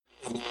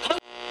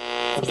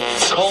Kidding?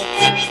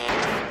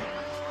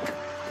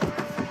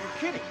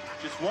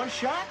 Just one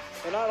shot?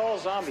 They're not all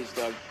zombies,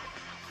 Doug.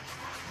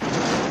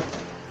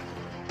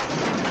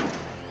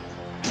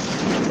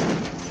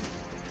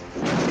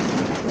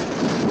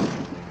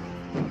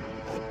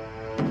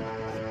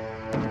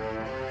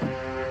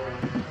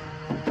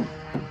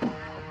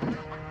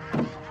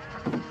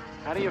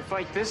 How do you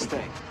fight this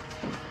thing?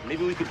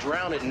 Maybe we could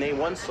drown it in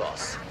A1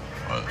 sauce.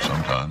 Well,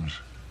 sometimes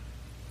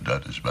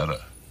that is better.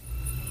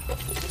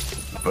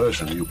 The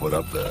person you put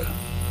up there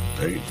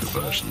ain't the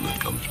person that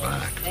comes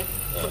back.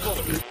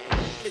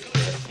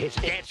 It's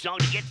a dance song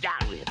to get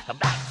down with.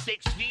 About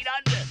 6 feet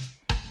under.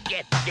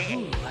 Get there.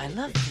 Ooh, I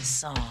love this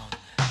song.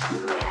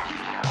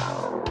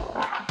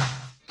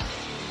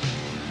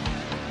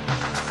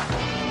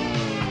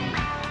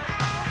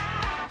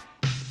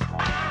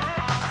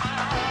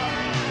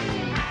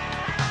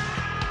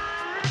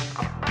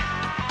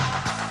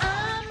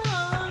 I'm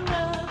hung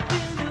up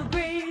in a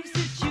grave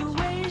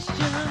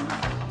situation.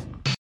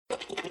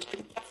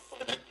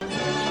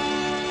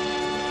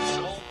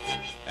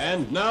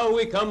 And now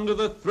we come to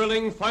the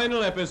thrilling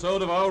final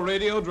episode of our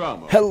radio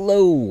drama.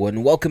 Hello,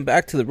 and welcome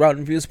back to the Rotten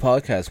Reviews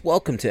Podcast.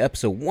 Welcome to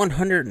episode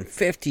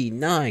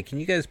 159. Can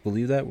you guys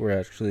believe that? We're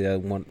actually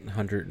at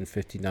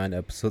 159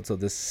 episodes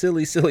of this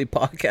silly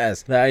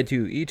podcast that I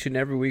do each and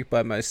every week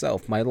by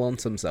myself, my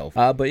lonesome self.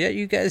 But yet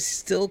you guys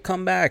still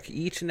come back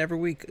each and every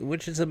week,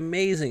 which is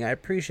amazing. I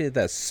appreciate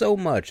that so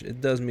much. It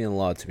does mean a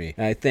lot to me.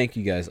 And I thank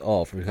you guys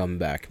all for coming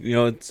back. You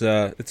know, it's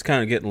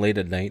kind of getting late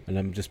at night, and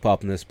I'm just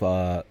popping this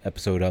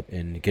episode up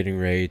and getting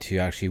ready to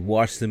actually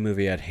watch the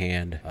movie at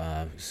hand.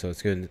 So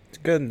it's going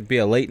to be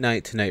a late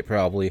night tonight,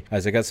 probably,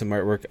 as I got some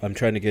artwork. I'm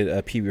trying to get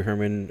a Pee Wee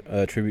Herman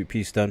tribute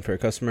piece done for a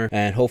customer,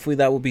 and hopefully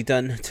that will be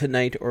done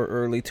tonight or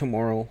early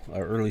tomorrow,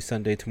 or early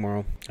Sunday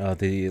tomorrow.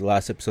 The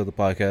last episode of the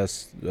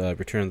podcast,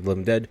 Return of the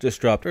Living Dead, just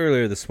dropped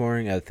earlier this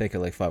morning, I think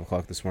at like 5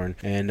 o'clock this morning,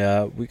 and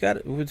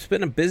it's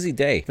been a busy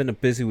day. It's been a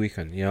busy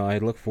weekend. You know, I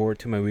look forward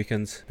to my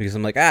weekends because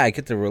I'm like, I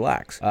get to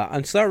relax.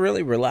 It's not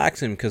really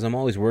relaxing because I'm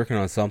always working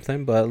on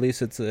something, but at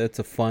least it's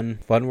a fun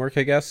work,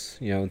 I guess.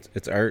 You know,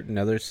 it's art and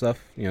other stuff,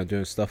 you know,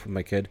 doing stuff with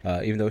my kid,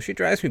 even though she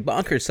drives me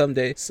bonkers some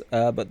days,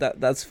 but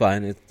that's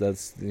fine.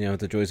 That's, you know,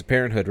 the joys of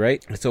parenthood,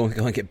 right? It's only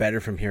going to get better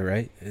from here,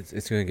 right?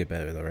 It's going to get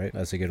better though, right?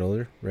 As they get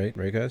older, right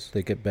guys?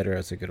 They get better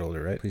as they get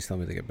older, right? Please tell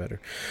me they get better.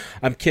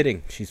 I'm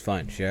kidding. She's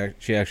fine. She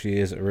actually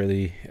is a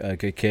really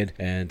good kid,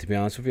 and to be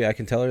honest with you, I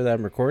can tell her that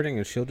I'm recording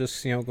and she'll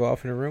just, you know, go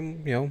off in her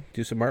room, you know,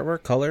 do some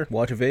artwork, color,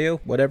 watch a video,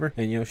 whatever,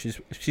 and you know,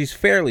 she's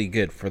fairly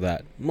good for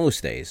that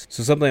most days.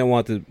 So something I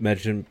want to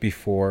mention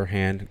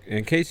beforehand,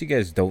 in case you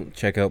guys don't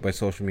check out my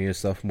social media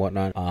stuff and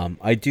whatnot,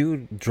 I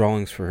do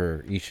drawings for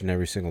her each and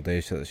every single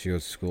day so that she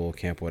goes to school,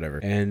 camp, whatever,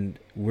 and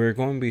we're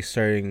going to be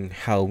starting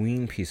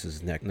Halloween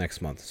pieces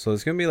next month. So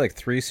it's going to be like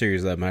 3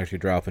 series that I'm actually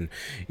dropping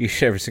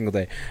each every single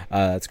day.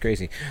 That's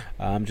crazy.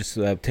 I'm just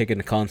taking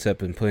the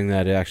concept and putting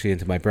that actually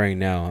into my brain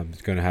now. I'm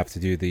going to have to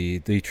do the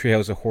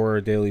Treehouse of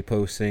Horror daily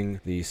posting,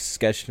 the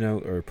sketch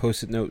note or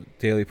post-it note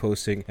daily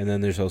posting, and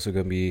then there's also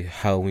going to be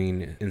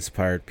Halloween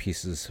inspired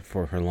pieces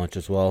for her lunch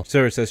as well.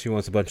 Sarah says she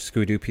wants a bunch of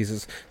Scooby-Doo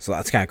pieces, so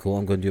that's kind of cool.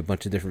 I'm going to do a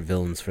bunch of different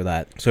villains for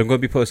that. So I'm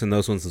going to be posting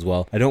those ones as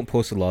well. I don't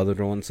post a lot of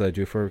the ones that I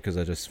do for her because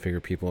I just figure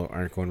people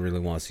aren't going to really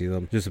want to see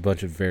them. Just a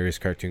bunch of various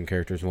cartoon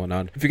characters and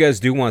whatnot. If you guys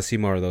do want to see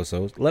more of those,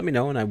 though, let me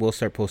know and I will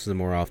start posting them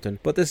more often.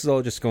 But this is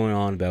all just going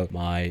on about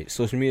my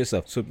social media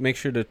stuff. So make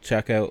sure to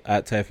check out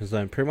at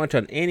Typhonstein pretty much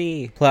on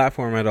any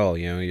platform at all.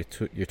 You know,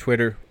 your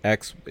Twitter,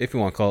 X, if you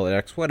want to call it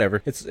X,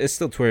 whatever. It's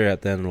still Twitter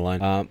at the end of the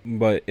line.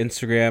 But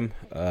Instagram,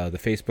 the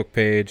Facebook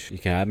page, you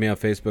can add me on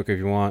Facebook if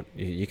you want.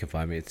 You can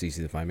find me. It's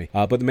easy to find me.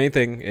 But the main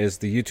thing is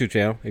the YouTube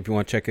channel. If you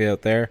want to check it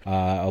out there,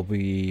 I'll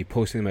be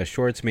posting my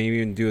shorts, maybe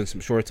even doing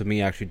some shorts of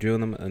me actually doing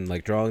them and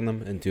like drawing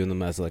them and doing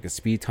them as like a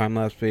speed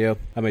time-lapse video.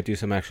 I might do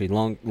some actually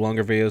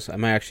longer videos.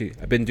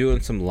 I've been doing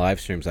some live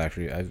streams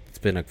actually. It's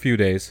been a few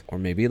days or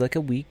maybe like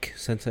a week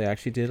since I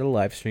actually did a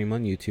live stream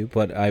on YouTube,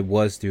 but I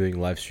was doing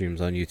live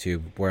streams on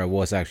YouTube where I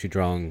was actually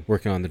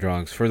working on the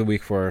drawings for the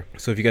week for her.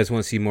 So if you guys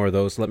want to see more of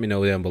those, let me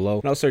know down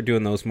below and I'll start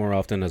doing those more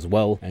often as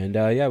well. And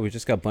yeah, we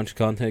just got a bunch of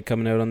content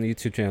coming out on the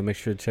YouTube channel. Make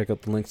sure to check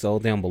out the links all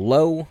down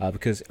below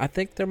because I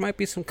think there might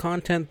be some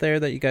content there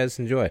that you guys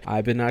enjoy.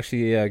 I've been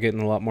actually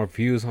getting a lot more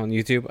views on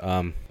YouTube.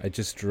 I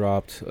just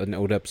dropped an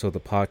old episode of the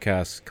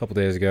podcast a couple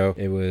days ago.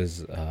 It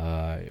was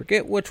I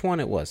forget which one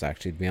it was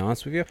actually, to be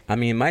honest with you. I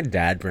mean, my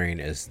dad brain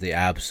is the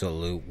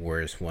absolute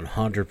worst,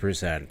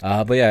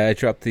 100%. But yeah, I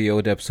dropped the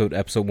old episode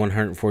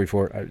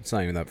 144. It's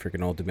not even that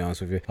freaking old, to be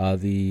honest with you.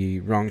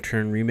 The Wrong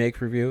Turn remake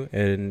review,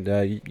 and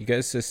you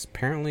guys just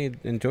apparently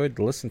enjoyed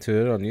listening listen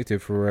to it on YouTube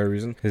for whatever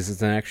reason. This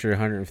is an extra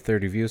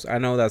 130 views. I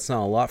know that's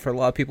not a lot for a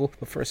lot of people,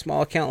 but for a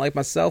small account like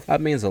myself,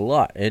 that means a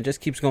lot. And it just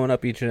keeps going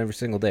up each and every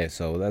single day.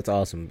 So that's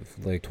awesome.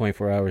 Like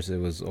 24 hours, it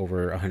was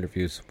over 100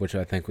 views, which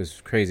I think was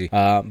crazy.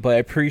 But I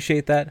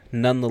appreciate that.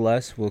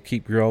 Nonetheless, we'll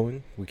keep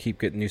growing. We keep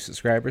getting new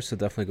subscribers, so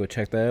definitely go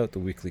check that out. The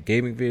weekly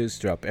gaming videos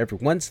drop every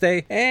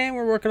Wednesday, and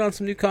we're working on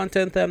some new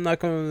content that I'm not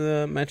going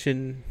to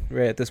mention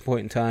right at this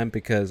point in time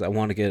because I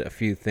want to get a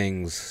few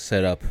things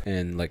set up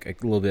and like a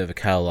little bit of a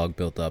catalog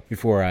built up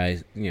before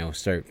I,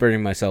 start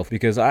burning myself,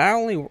 because I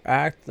only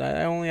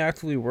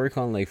actively work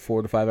on like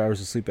 4 to 5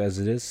 hours of sleep as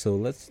it is. So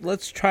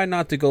let's try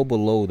not to go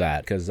below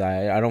that, because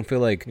I don't feel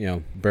like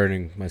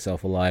burning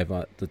myself alive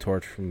on the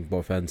torch from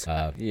both ends.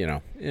 You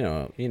know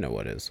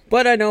what it is.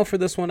 But I know for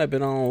this one I've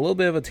been on a little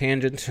bit of a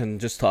tangent and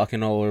just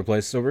talking all over the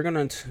place. So we're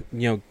gonna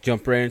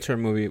jump right into our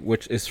movie,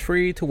 which is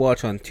free to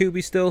watch on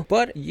Tubi still,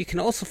 but you can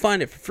also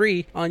find it for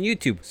free on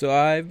YouTube. So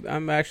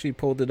I'm actually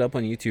pulled it up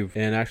on YouTube,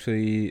 and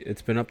actually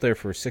it's been up there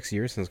for 6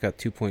 years and it's got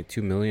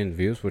 2.2 million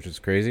views, which is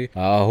crazy.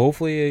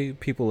 Hopefully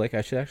people like.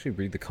 I should actually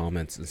read the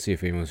comments and see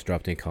if anyone's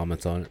dropped any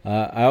comments on it.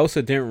 I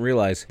also didn't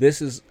realize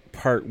this is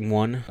part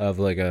 1 of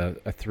like a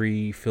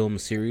 3 film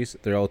series.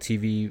 They're all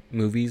TV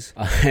movies,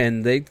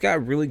 and they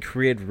got really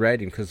creative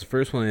writing, because the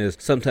first one is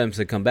sometimes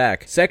they come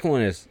back, second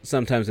one is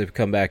sometimes they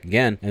come back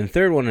again, and the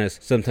third one is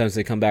sometimes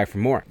they come back for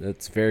more.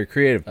 That's very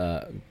creative.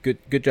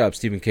 Good job,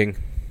 Stephen King.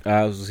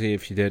 We'll see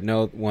if you didn't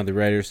know, one of the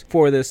writers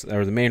for this,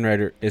 or the main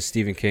writer, is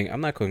Stephen King. I'm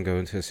not going to go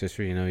into his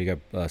history. You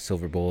got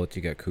Silver Bullet,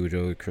 you got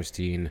Cujo,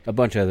 Christine, a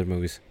bunch of other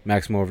movies.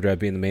 Maximum Overdrive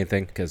being the main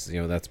thing, because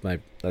that's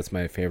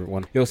my favorite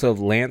one. You also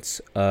have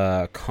Lance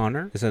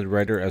Connor is a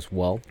writer as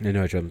well. I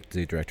know I jumped to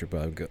the director,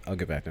 but I'll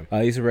get back to him.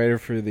 He's a writer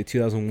for the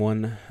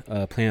 2001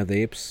 Planet of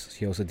the Apes.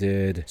 He also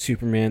did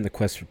Superman: The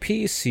Quest for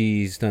Peace.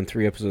 He's done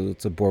 3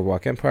 episodes of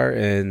Boardwalk Empire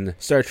and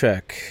Star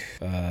Trek.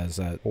 Is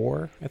that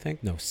 4? I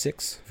think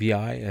 6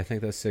 VI. I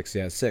think that's 6.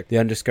 Yeah, 6. The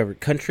Undiscovered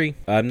Country.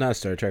 I'm not a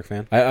Star Trek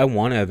fan. I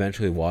want to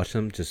eventually watch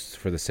them, just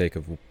for the sake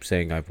of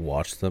saying I've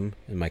watched them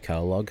in my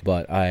catalog,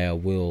 but I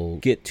will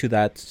get to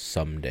that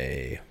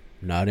someday.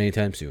 Not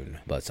anytime soon,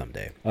 but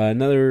someday.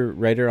 Another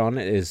writer on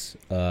it is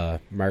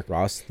Mark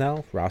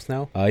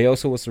Rosnow. He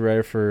also was the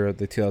writer for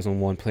the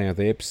 2001 Planet of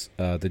the Apes,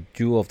 The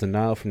Jewel of the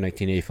Nile from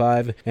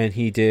 1985, and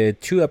he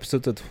did 2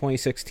 episodes of the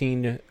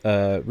 2016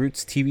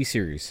 Roots TV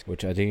series,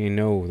 which I didn't even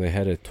know they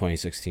had a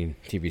 2016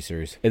 TV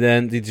series. And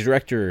then the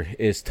director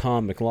is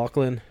Tom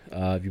McLaughlin.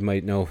 You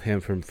might know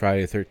him from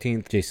Friday the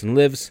 13th, Jason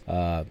Lives,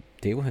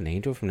 Date with an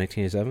Angel from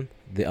 1987,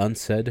 The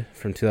Unsaid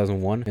from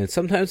 2001, and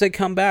Sometimes They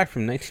Come Back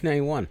from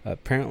 1991.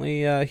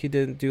 Apparently, he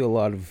didn't do a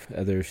lot of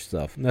other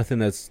stuff. Nothing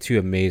that's too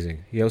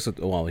amazing. He also,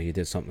 he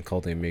did something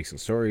called The Amazing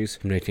Stories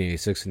from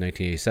 1986 and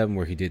 1987,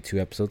 where he did 2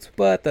 episodes,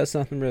 but that's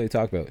nothing really to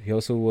talk about. He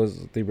also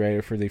was the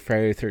writer for the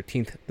Friday the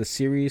 13th, the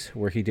series,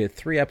 where he did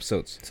 3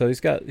 episodes. So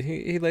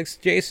he likes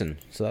Jason,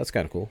 so that's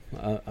kind of cool.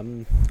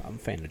 I'm a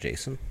fan of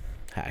Jason.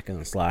 Hacking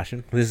and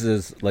slashing. This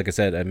is, like I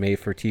said, a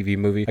made-for-TV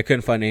movie. I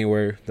couldn't find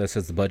anywhere that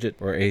says the budget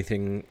or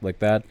anything like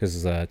that, because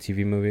it's a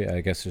TV movie.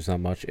 I guess there's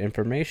not much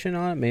information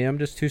on it. Maybe I'm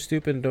just too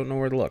stupid and don't know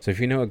where to look. So if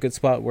you know a good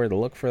spot where to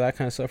look for that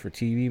kind of stuff for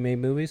TV-made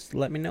movies,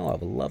 let me know. I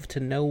would love to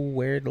know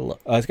where to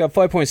look. It's got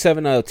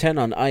 5.7 out of 10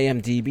 on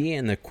IMDb,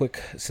 and the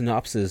quick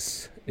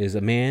synopsis is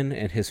a man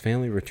and his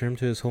family return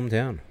to his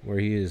hometown, where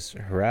he is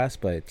harassed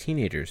by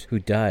teenagers who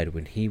died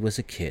when he was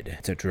a kid.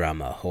 It's a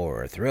drama,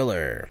 horror,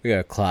 thriller. We got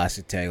a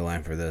classic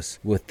tagline for this.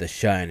 With The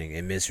Shining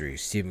and Misery,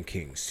 Stephen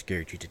King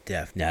scared you to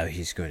death. Now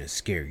he's going to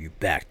scare you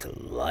back to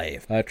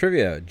life.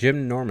 Trivia.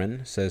 Jim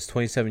Norman says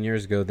 27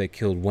 years ago they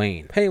killed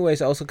Wayne.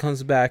 Pennywise also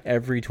comes back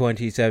every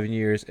 27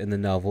 years in the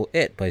novel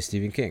It by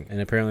Stephen King. And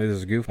apparently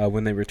there's a goof.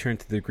 When they return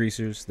to the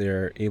Greasers,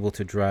 they're able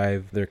to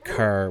drive their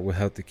car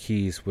without the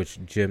keys, which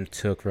Jim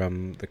took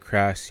from the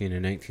crash scene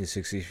in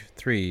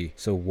 1963.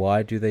 So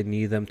why do they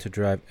need them to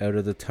drive out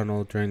of the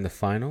tunnel during the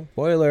final?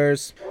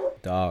 Spoilers!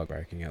 Dog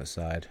barking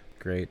outside.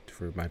 Great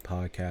for my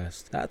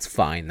podcast. That's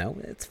fine though.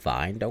 It's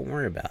fine. Don't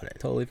worry about it.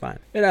 Totally fine.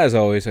 And as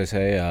always, I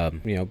say,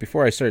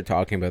 before I start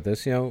talking about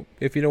this,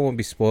 if you don't want to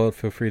be spoiled,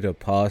 feel free to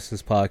pause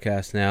this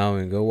podcast now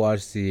and go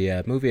watch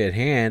the movie at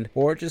hand,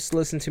 or just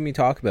listen to me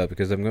talk about it,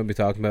 because I'm going to be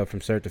talking about it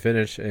from start to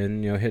finish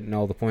and, hitting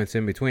all the points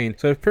in between.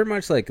 So it's pretty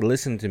much like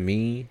listen to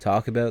me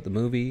talk about the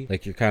movie,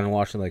 like you're kind of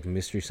watching like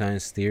Mystery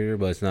Science Theater,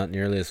 but it's not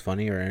nearly as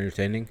funny or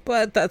entertaining.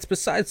 But that's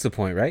besides the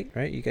point, right?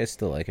 Right? You guys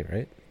still like it,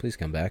 right? Please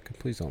come back.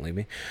 Please don't leave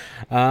me.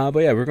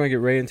 But yeah, we're going to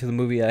get right into the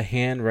movie at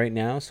hand right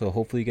now. So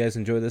hopefully you guys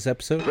enjoy this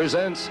episode.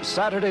 Presents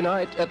Saturday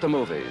Night at the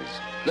Movies,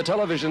 the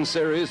television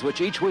series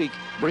which each week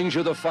brings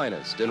you the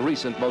finest in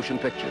recent motion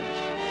pictures.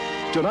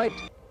 Tonight,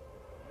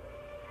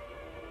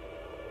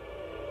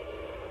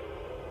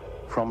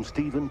 from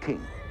Stephen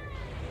King,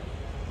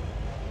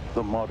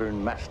 the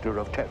modern master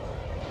of terror,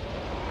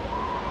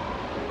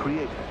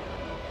 creator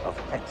of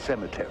Pet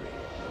Sematary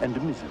and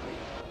Misery,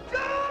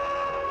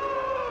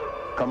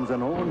 comes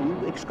an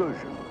all-new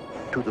excursion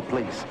to the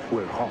place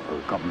where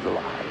horror comes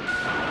alive.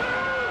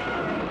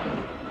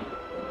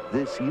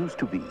 This used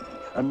to be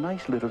a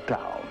nice little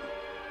town,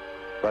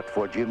 But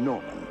for Jim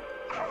Norman,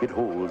 it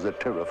holds a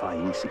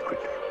terrifying secret.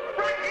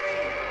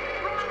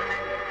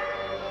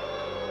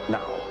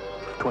 Now,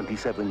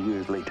 27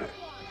 years later,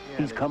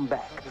 he's come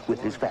back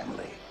with his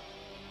family.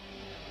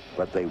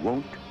 But they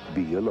won't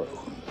be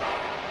alone.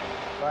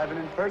 Driving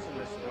in person,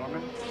 Mr.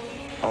 Norman.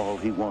 All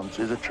he wants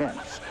is a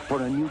chance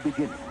for a new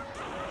beginning.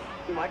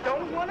 I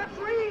don't want to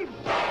dream.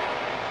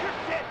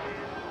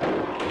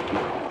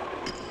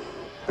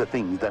 The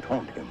things that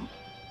haunt him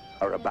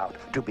are about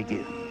to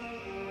begin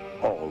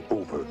all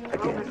over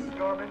again.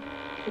 Norman,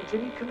 can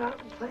Jimmy come out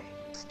and play?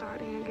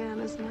 Starting again,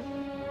 isn't it?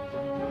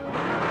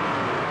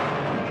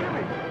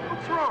 Jimmy,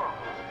 what's wrong?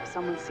 If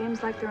someone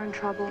seems like they're in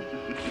trouble,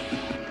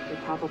 they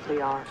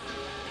probably are.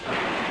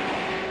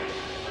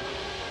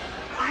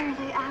 Why are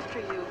they after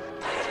you?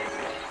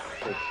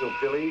 They killed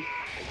Billy,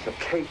 they killed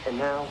Kate, and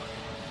now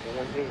they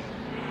want me.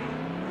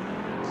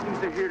 Seems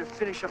they're here to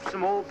finish up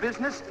some old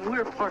business, and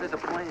we're part of the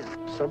plan.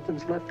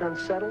 Something's left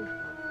unsettled.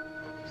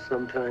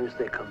 Sometimes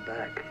they come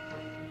back.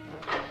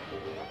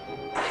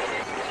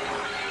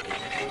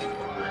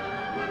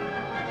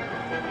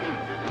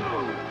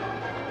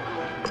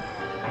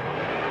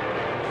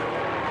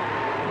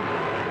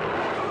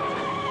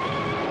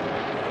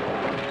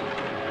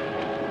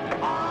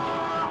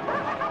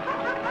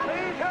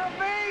 Please help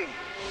me!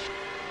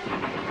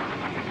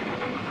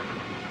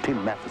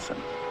 Tim Matheson,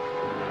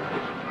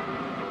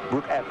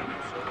 Brooke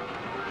Adams,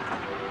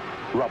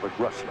 Robert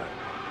Russler,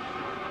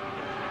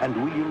 and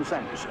William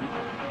Sanderson.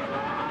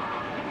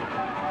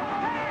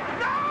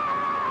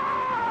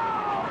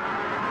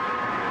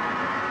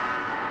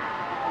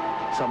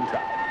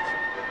 Sometimes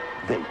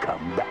they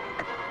come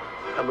back.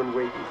 I've been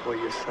waiting for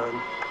you,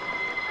 son.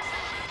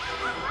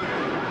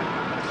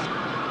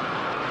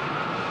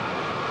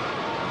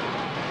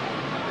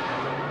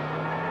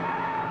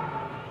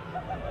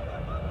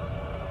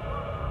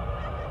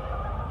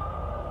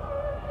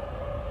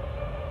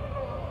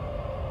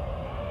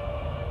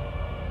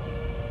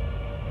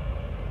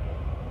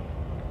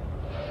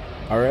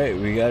 Alright,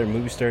 we got our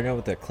movie starting out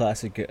with that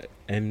classic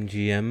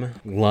MGM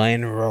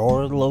Lion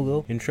Roar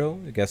logo intro.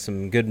 We got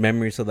some good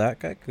memories of that.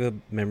 Got good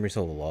memories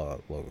of a lot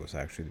of logos,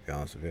 actually, to be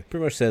honest with you.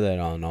 Pretty much say that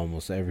on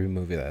almost every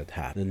movie that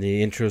happened. Then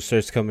the intro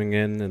starts coming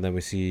in, and then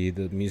we see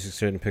the music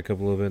starting to pick up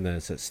a little bit, and then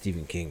it says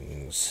Stephen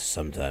King's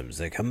Sometimes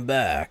They Come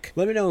Back.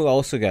 Let me know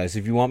also, guys,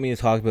 if you want me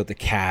to talk about the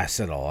cast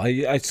at all.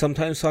 I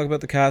sometimes talk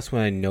about the cast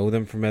when I know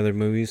them from other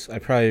movies. I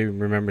probably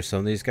remember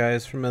some of these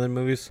guys from other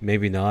movies.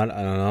 Maybe not,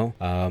 I don't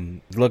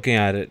know. Looking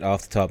at it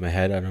off the top of my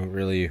head, I don't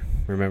really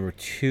remember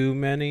too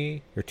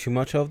many or too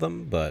much of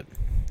them, but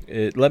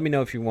let me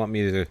know if you want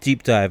me to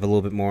deep dive a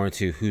little bit more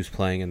into who's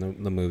playing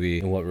in the movie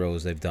and what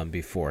roles they've done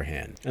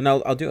beforehand. And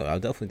I'll do it. I'll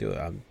definitely do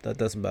it. That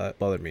doesn't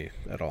bother me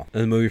at all.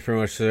 And the movie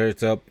pretty much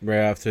starts up right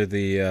after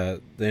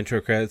the intro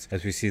credits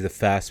as we see the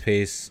fast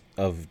pace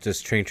of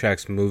just train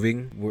tracks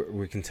moving.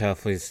 We can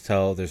definitely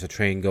tell there's a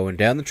train going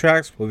down the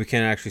tracks, but we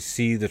can't actually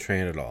see the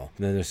train at all.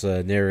 And then there's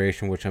a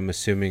narration, which I'm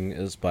assuming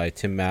is by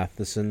Tim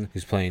Matheson,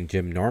 who's playing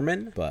Jim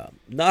Norman, but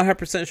not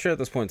 100% sure at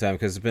this point in time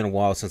because it's been a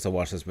while since I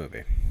watched this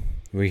movie.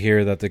 We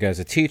hear that the guy's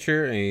a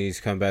teacher and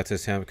he's come back to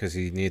his town because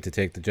he needed to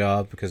take the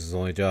job because it's the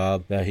only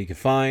job that he could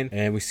find.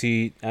 And we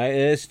see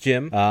it's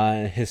Jim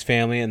and his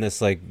family in this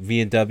like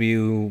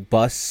V&W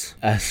bus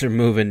as they're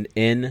moving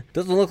in.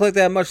 Doesn't look like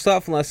they have much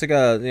stuff unless they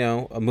got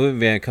a moving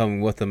van coming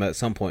with them at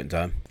some point in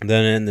time. And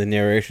then in the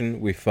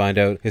narration, we find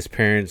out his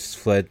parents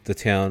fled the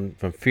town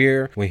from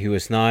fear when he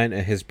was 9,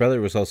 and his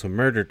brother was also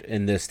murdered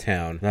in this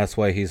town. And that's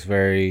why he's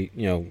very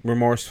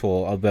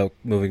remorseful about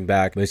moving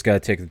back, but he's got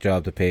to take the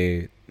job to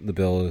pay the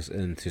bills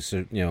and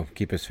to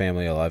keep his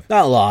family alive.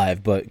 Not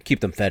alive, but keep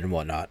them fed and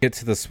whatnot. Get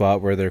to the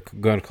spot where they're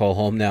going to call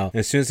home now.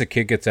 And as soon as the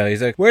kid gets out,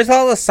 he's like, "Where's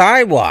all the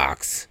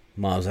sidewalks?"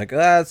 Mom's like,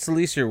 that's the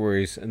least of your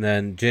worries. And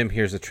then Jim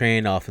hears a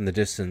train off in the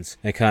distance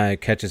and kind of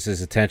catches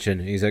his attention.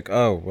 He's like,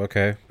 oh,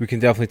 okay. We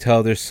can definitely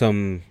tell there's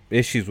some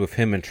issues with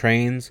him and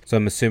trains, so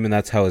I'm assuming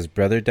that's how his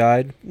brother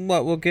died.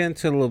 Well, we'll get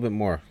into it a little bit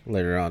more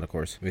later on, of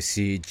course. We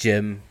see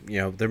Jim,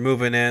 they're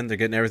moving in, they're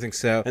getting everything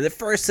set up, and the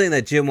first thing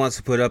that Jim wants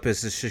to put up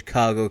is the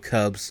Chicago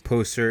Cubs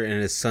poster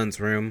in his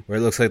son's room, where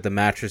it looks like the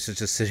mattress is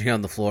just sitting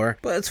on the floor.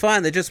 But it's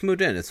fine, they just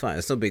moved in, it's fine,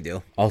 it's no big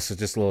deal. Also,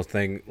 just a little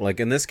thing,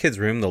 like in this kid's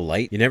room, the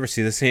light, you never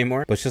see this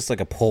anymore, but it's just like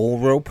a pole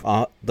rope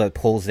that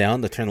pulls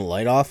down to turn the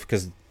light off,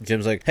 because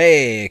Jim's like,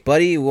 hey,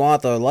 buddy, you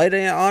want the light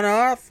on or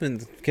off?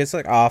 And the kid's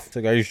like, off. It's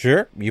like, are you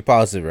sure? You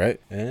positive, right?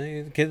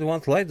 And the kid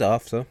wants the lights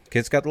off, so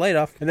kid's got the light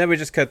off. And then we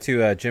just cut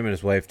to Jim and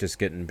his wife just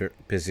getting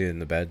busy in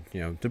the bed,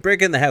 to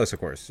break in the house,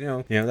 of course.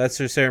 That's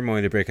their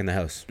ceremony to break in the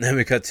house. And then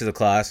we cut to the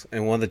class,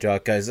 and one of the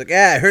jock guys is like,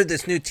 yeah, I heard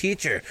this new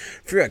teacher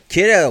threw a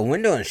kid out a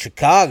window in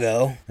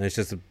Chicago. And it's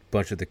just a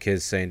bunch of the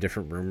kids saying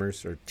different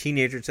rumors, or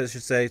teenagers I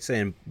should say,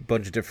 saying a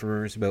bunch of different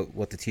rumors about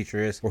what the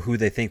teacher is or who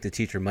they think the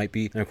teacher might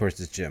be. And of course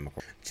it's Jim.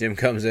 Jim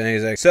comes in and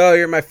he's like, so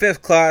you're my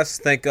 5th class,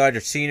 thank God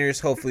you're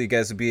seniors, hopefully you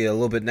guys will be a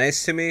little bit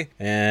nice to me,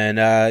 and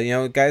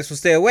guys will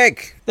stay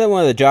awake. Then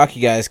one of the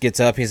jockey guys gets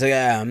up. He's like,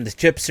 I'm the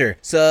chipster.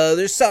 So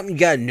there's something you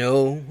gotta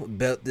know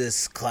about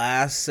this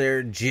class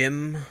there,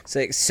 Jim. It's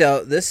like,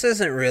 so this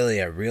isn't really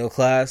a real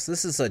class.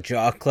 This is a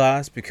jock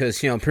class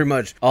because, you know, pretty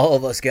much all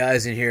of us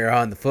guys in here are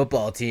on the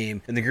football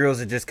team and the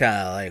girls are just kind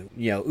of like,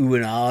 you know, ooh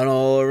and ahhing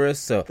all over us.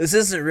 So this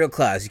isn't a real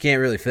class. You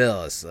can't really fail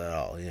us at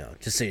all, you know,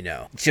 just so you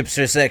know.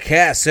 Chipster's like,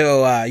 yeah,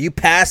 so you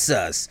pass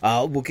us.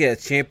 We'll get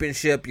a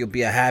championship. You'll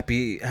be a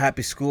happy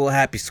school,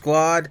 happy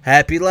squad,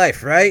 happy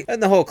life, right?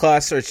 And the whole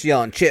class starts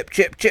yelling,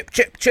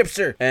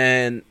 Chipster.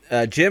 And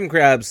Jim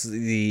grabs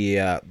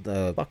the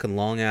fucking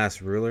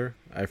long-ass ruler.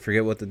 I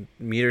forget what the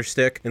meter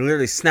stick, and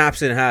literally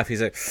snaps it in half.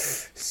 He's like,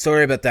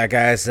 sorry about that,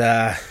 guys.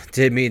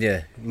 Didn't mean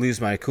to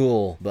lose my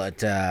cool, but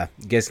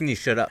guess you need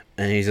to shut up.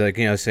 And he's like,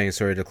 you know, saying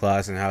sorry to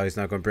class and how he's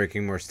not going to break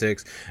any more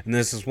sticks. And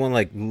this is one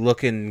like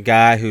looking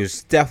guy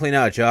who's definitely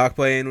not a jock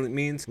by any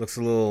means. Looks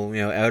a little,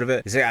 you know, out of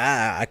it. He's like,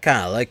 I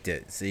kind of liked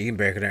it. So you can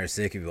break another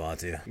stick if you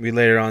want to. We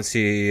later on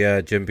see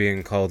Jim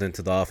being called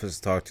into the office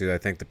to talk to, I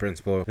think, the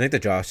principal. I think the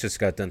jocks just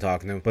got done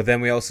talking to him. But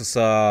then we also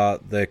saw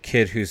the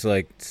kid who's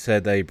like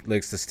said that he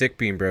likes the stick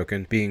being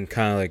broken, being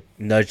kind of like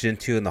nudged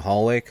into in the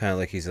hallway, kind of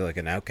like he's like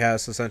an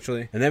outcast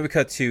essentially. And then we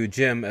cut to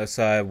Jim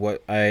outside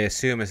what I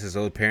assume is his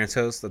old parents'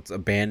 house that's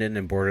abandoned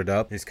and boarded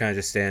up. He's kind of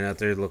just standing out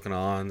there looking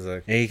on,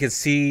 like, and he can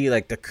see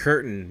like the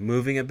curtain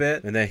moving a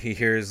bit, and then he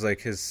hears like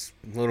his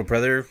little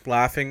brother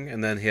laughing,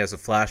 and then he has a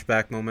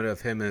flashback moment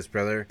of him and his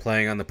brother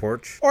playing on the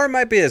porch, or it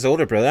might be his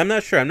older brother. I'm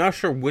not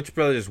sure which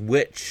brother is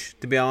which,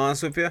 to be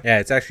honest with you. Yeah,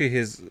 it's actually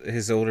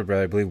his older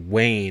brother. I believe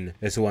Wayne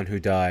is the one who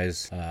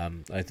dies.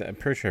 I'm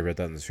pretty sure I read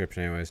that in the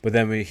description anyways. But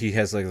then he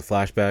has like the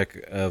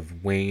flashback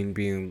of Wayne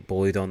being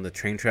bullied on the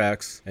train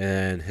tracks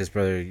and his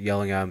brother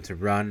yelling at him to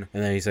run,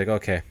 and then he's like,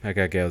 okay, I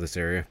gotta get out of this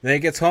area. Then he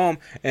gets home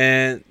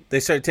and they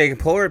start taking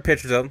Polaroid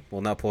pictures of him.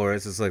 Well, not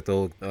Polaroids, it's like the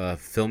old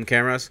film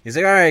cameras. He's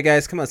like, alright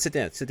guys, come on, sit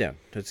down.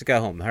 Just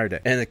got home, hard day.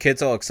 And the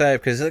kid's all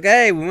excited because he's like,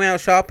 hey, we went out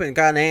shopping and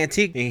got an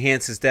antique. And he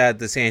hands his dad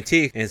this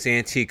antique, and it's the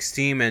antique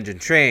steam engine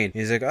train.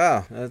 He's like,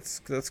 oh, that's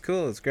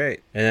cool, that's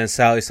great. And then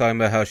Sally's talking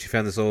about how she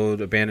found this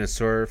old abandoned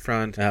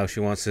storefront and how she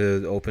wants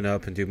to open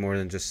up and do more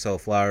than just sell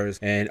flowers.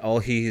 And all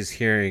he is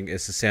hearing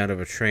is the sound of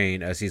a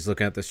train as he's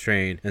looking at this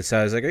train. And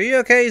Sally's like, are you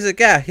okay? He's like,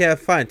 yeah,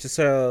 fine. Just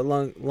a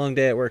long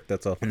day at work,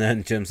 that's all. And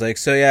then Jim's like,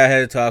 so yeah, I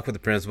had a talk with the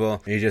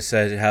principal. And he just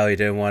said how he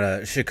didn't want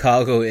a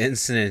Chicago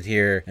incident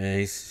here.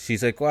 And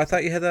she's like, well, I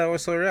thought you had that all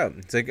sorted out.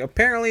 It's like,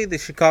 apparently the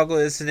Chicago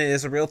incident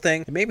is a real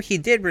thing. And maybe he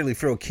did really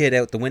throw a kid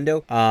out the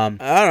window. I don't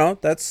know.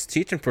 That's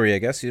teaching for you, I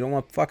guess. You don't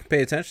want to fucking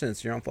pay attention.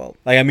 It's your own fault.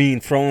 Like, I mean,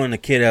 throwing a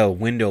kid out a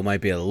window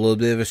might be a little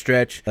bit of a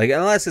stretch. Like,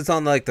 unless it's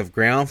on, like, the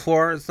ground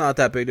floor, it's not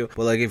that big deal.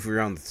 But, like, if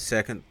you're on the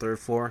second, third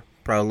floor,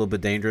 probably a little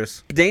bit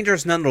dangerous.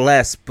 Dangerous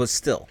nonetheless, but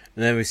still.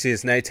 And then we see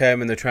it's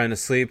nighttime and they're trying to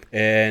sleep.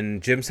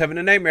 And Jim's having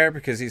a nightmare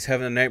because he's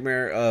having a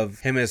nightmare of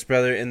him and his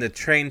brother in the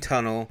train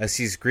tunnel as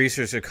these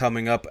greasers are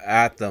coming up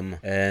at them.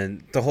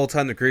 And the whole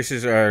time the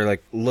greasers are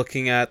like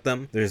looking at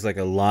them, there's like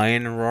a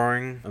lion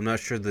roaring. I'm not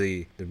sure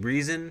the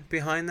reason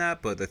behind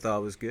that, but they thought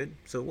it was good.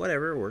 So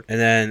whatever, it worked. And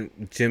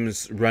then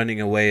Jim's running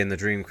away in the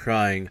dream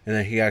crying. And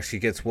then he actually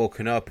gets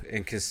woken up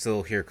and can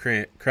still hear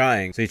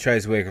crying. So he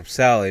tries to wake up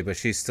Sally, but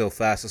she's still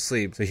fast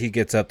asleep. So he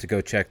gets up to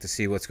go check to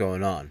see what's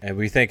going on. And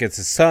we think it's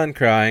his son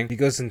crying. He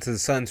goes into the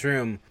son's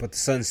room, but the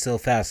son's still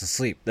fast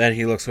asleep. Then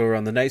he looks over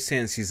on the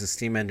nightstand, sees the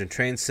steam engine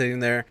train sitting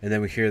there, and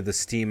then we hear the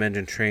steam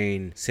engine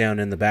train sound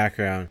in the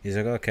background. He's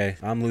like, okay,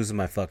 I'm losing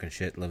my fucking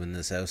shit living in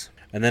this house.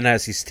 And then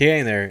as he's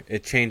standing there,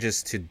 it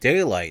changes to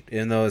daylight,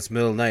 even though it's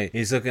middle of the night.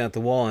 He's looking at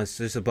the wall, and it's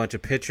just a bunch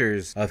of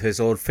pictures of his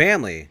old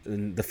family,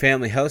 and the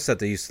family house that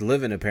they used to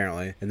live in,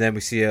 apparently. And then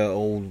we see an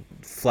old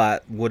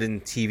flat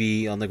wooden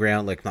TV on the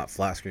ground, like not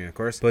flat screen, of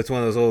course, but it's one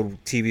of those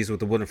old TVs with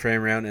the wooden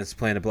frame around, and it's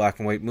playing a black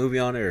and white movie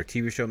on it, or a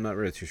TV show. I'm not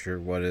really too sure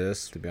what it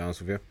is, to be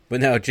honest with you.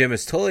 But now Jim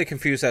is totally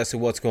confused as to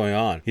what's going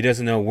on. He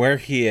doesn't know where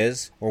he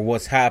is or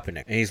what's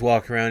happening. And he's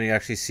walking around, and he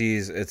actually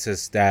sees it's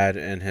his dad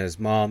and his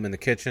mom in the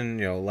kitchen,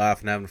 you know,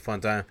 laughing, having a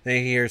fun time. Then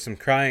he hears some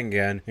crying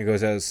again. He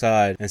goes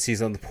outside and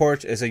sees on the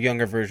porch is a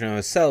younger version of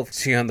himself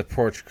sitting on the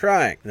porch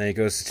crying. And then he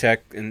goes to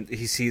check, and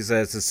he sees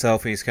that it's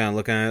himself, and he's kind of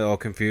looking at it all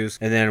confused.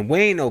 And then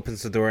Wayne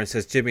opens the door and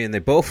says, Jimmy, and they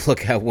both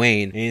look at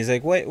Wayne. And he's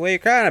like, what are you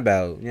crying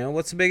about? You know,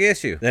 what's the big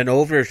issue? Then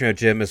old version of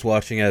Jim is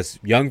watching as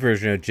young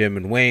version of Jim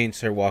and Wayne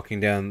start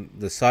walking down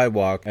the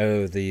sidewalk out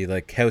of the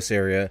like house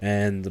area.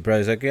 And the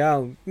brother's like,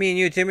 yeah, me and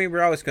you, Jimmy,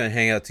 we're always going to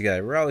hang out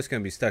together. We're always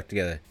going to be stuck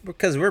together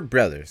because we're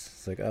brothers.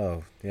 It's like,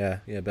 oh, yeah,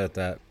 about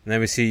that. And then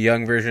we see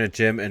young version of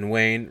Jim and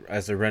Wayne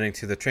as they're running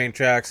to the train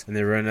tracks, and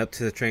they run up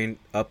to the train,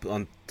 up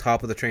on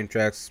top of the train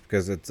tracks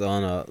because it's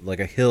on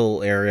a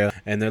hill area,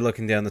 and they're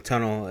looking down the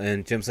tunnel,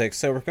 and Jim's like,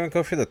 so we're gonna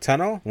go through the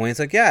tunnel? And Wayne's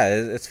like, yeah,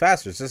 it's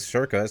faster, it's just a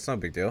shortcut, it's no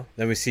big deal.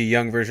 Then we see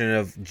young version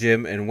of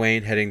Jim and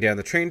Wayne heading down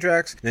the train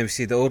tracks, and then we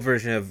see the old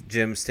version of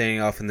Jim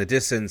standing off in the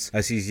distance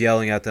as he's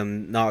yelling at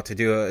them not to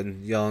do it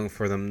and yelling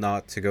for them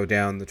not to go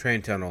down the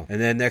train tunnel.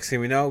 And then next thing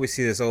we know, we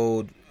see this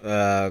old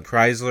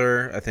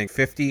Chrysler, I think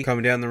 50,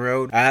 coming down the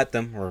road at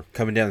them, or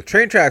coming down the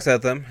train tracks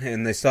at them,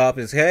 and they stop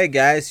and say, hey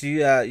guys,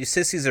 you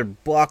sissies are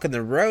blocking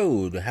the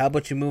road. How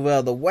about you move out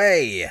of the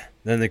way?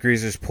 Then the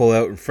greasers pull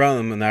out in front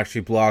of them and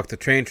actually block the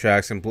train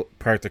tracks and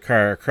park the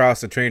car across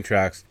the train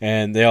tracks.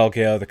 And they all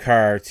get out of the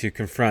car to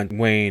confront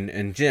Wayne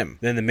and Jim.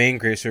 Then the main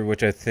greaser,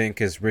 which I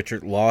think is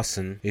Richard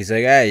Lawson, he's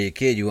like, hey, you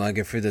kid, you want to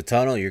get through the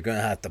tunnel? You're going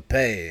to have to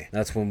pay.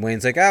 That's when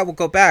Wayne's like, we'll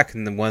go back.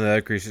 And then one of the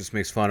other greasers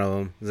makes fun of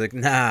him. He's like,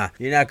 nah,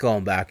 you're not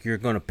going back. You're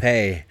going to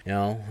pay. You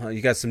know,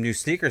 you got some new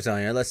sneakers on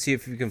here. Let's see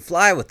if you can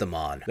fly with them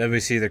on. Then we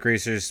see the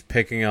greasers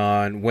picking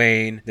on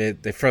Wayne. They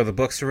throw the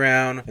books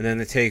around, and then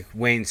they take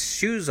Wayne's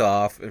shoes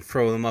off and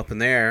throw them up in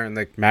there, and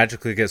like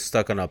magically get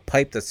stuck on a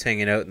pipe that's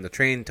hanging out in the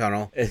train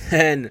tunnel. And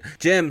then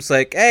Jim's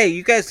like, hey,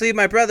 you guys leave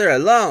my brother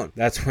alone.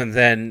 That's when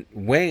then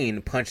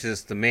Wayne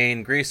punches the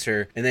main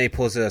greaser, and then he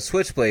pulls a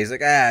switchblade. He's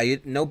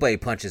like, nobody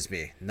punches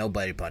me.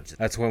 Nobody punches.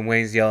 That's when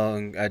Wayne's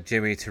yelling at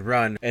Jimmy to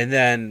run. And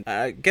then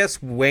I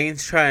guess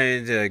Wayne's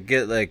trying to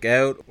get like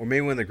out, or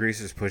maybe when the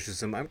greasers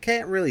pushes him. I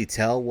can't really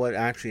tell what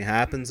actually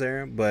happens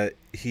there, but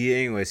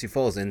he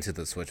falls into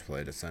the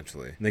switchblade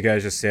essentially. And the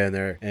guy's just standing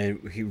there,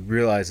 and he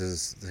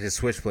realizes his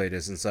switchblade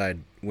is inside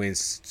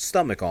Wayne's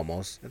stomach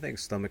almost. I think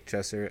stomach.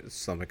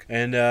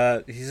 And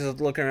he's just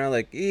looking around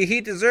like,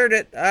 he deserved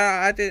it.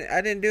 I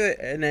didn't do it.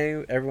 And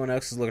then everyone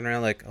else is looking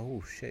around like,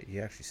 oh shit,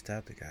 you actually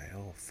stabbed the guy.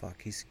 Oh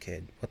fuck, he's a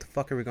kid. What the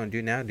fuck are we gonna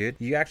do now, dude?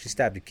 You actually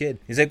stabbed a kid.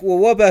 He's like, well,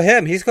 what about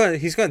him? He's gonna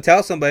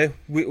tell somebody.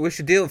 We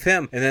should deal with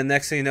him. And then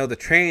next thing you know, the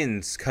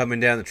train's coming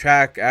down the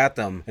track at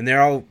them, and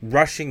they're all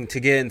rushing to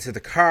get into the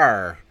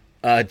car.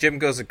 Jim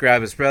goes to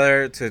grab his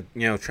brother to,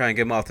 try and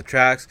get him off the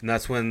tracks. And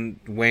that's when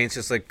Wayne's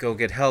just like, go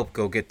get help,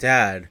 go get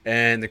dad.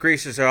 And the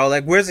greasers are all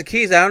like, where's the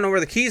keys? I don't know where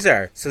the keys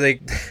are. So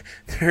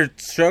they're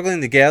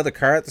struggling to get out of the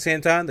car at the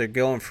same time. They're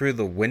going through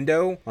the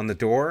window on the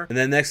door. And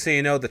then next thing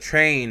you know, the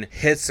train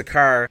hits the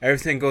car.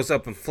 Everything goes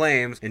up in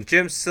flames. And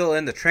Jim's still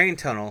in the train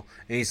tunnel.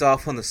 And he's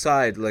off on the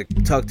side, like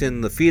tucked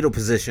in the fetal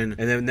position.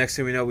 And then next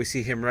thing we know, we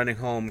see him running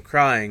home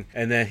crying.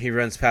 And then he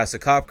runs past a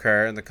cop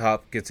car. And the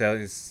cop gets out.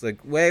 And he's like,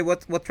 wait,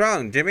 what's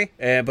wrong, Jimmy?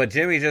 But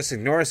Jimmy just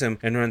ignores him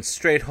and runs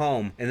straight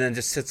home and then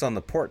just sits on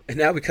the porch. And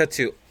now we cut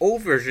to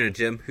old version of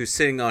Jim, who's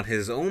sitting on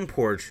his own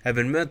porch,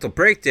 having mental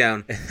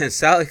breakdown. And then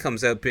Sally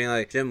comes out being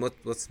like, Jim,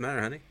 what's the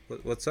matter, honey?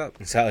 What's up?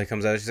 And Sally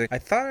comes out. She's like, I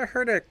thought I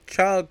heard a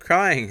child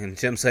crying. And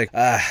Jim's like,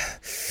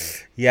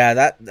 yeah,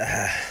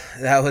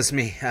 that was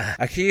me.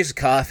 I could use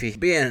coffee.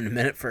 Be in a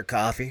minute for a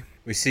coffee.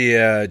 We see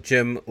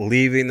Jim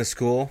leaving the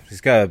school. He's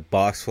got a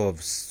box full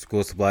of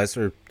school supplies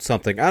or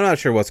something. I'm not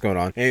sure what's going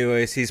on.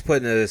 Anyways, he's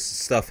putting this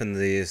stuff in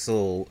this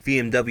little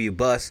BMW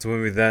bus. So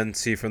when we then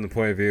see from the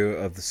point of view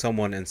of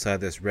someone inside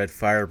this red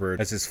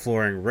Firebird as it's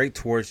flooring right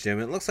towards Jim,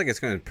 it looks like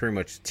it's going to pretty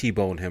much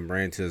T-bone him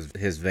right into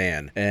his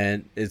van.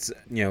 And it's,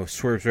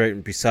 swerves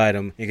right beside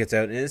him. He gets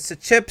out, and it's a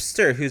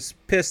chipster who's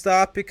pissed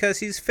off because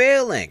he's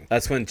failing.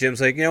 That's when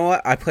Jim's like, you know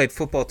what? I played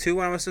football too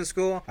when I was in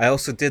school. I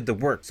also did the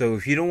work. So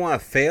if you don't want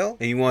to fail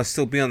and you want to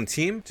still be on the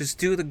team, just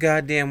do the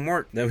goddamn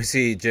work. Then we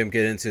see Jim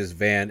get into his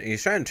van, and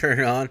he's trying to turn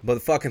it on, but the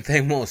fucking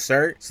thing won't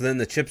start. So then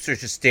the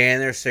chipster's just standing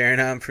there staring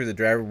at him through the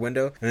driver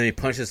window, and then he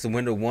punches the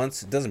window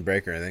once. It doesn't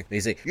break or anything. And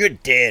he's like, you're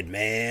dead,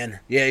 man.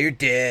 Yeah, you're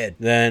dead.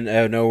 Then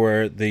out of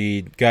nowhere,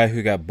 the guy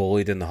who got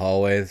bullied in the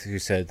hallway, who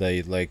said that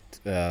he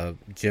liked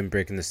Jim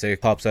breaking the stick,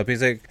 pops up.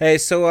 He's like, hey,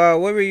 so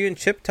what were you and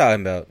Chip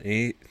talking about?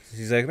 And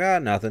he's like,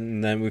 nothing.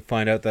 And then we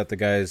find out that the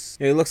guy's,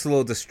 he looks a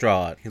little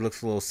distraught. He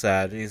looks a little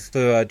sad.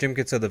 So Jim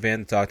gets out of the van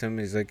to talk to him.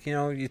 He's like,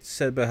 you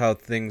said about how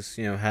things,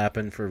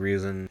 happen for a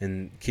reason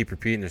and keep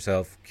repeating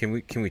yourself. Can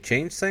we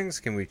change things?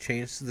 Can we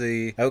change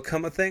the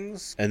outcome of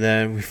things? And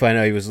then we find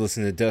out he was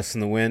listening to Dust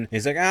in the Wind.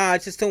 He's like, I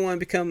just don't want to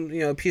become,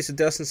 a piece of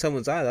dust in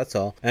someone's eye. That's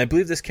all. And I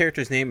believe this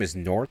character's name is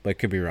North, but I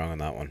could be wrong on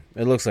that one.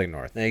 It looks like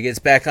North. Then he gets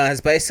back on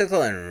his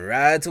bicycle and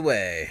rides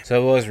away. So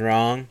I was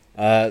wrong.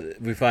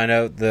 We find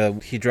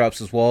out he drops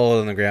his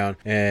wallet on the ground,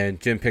 and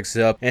Jim picks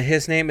it up, and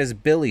his name is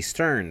Billy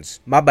Stearns.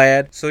 My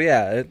bad. So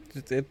yeah,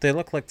 they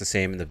look like the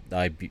same in the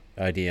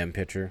IDM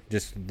picture.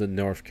 Just the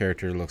North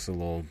character looks a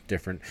little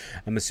different.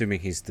 I'm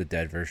assuming he's the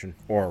dead version,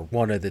 or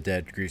one of the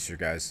dead greaser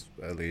guys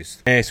at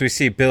least. And so we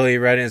see Billy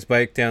riding his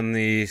bike down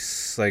the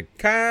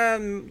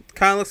kind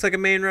of looks like a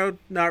main road,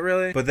 not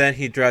really. But then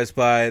he drives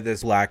by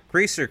this black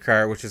greaser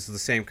car, which is the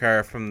same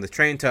car from the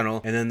train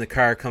tunnel, and then the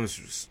car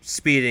comes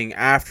speeding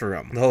after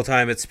him. The whole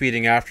time it's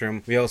speeding after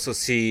him, we also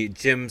see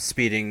Jim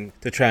speeding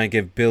to try and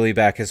give Billy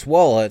back his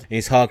wallet, and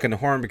he's honking the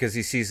horn because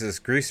he sees this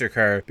greaser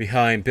car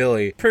behind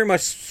Billy, pretty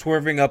much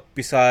swerving up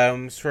beside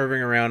him,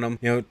 swerving around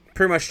him,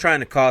 pretty much trying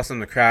to cause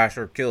him to crash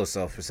or kill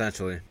himself,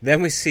 essentially.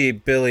 Then we see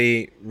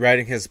Billy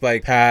riding his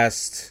bike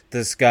past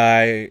this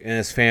guy and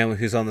his family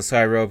who's on the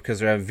side road because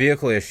they're having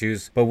vehicle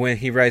issues. But when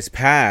he rides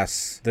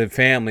past the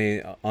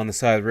family on the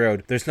side of the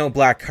road, there's no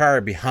black car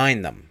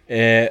behind them.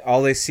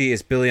 all they see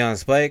is Billy on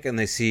his bike, and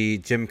they see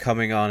Jim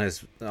coming on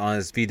his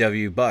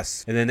VW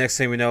bus. And then next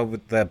thing we know,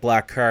 the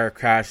black car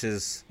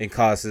crashes and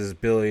causes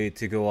Billy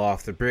to go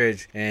off the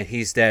bridge, and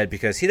he's dead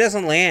because he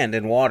doesn't land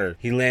in water.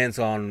 He lands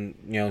on,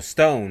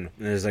 stone,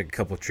 and there's like a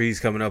couple trees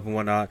coming up and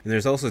whatnot. And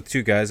there's also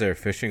two guys that are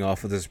fishing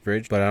off of this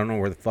bridge, but I don't know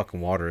where the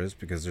fucking water is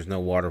because there's no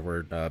water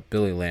where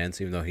Billy lands,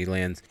 even though he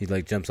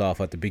like jumps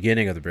off at the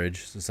beginning of the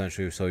bridge,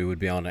 essentially, so he would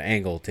be on an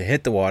angle to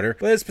hit the water.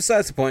 But it's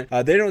besides the point.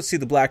 They don't see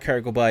the black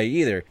car go by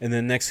either. And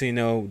then next thing you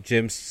know,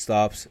 Jim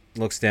stops,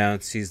 looks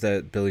down, sees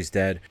that Billy's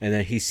dead, and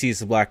then he sees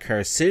the black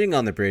car sitting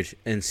on the bridge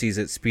and sees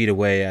it speed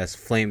away as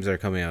flames are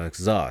coming out of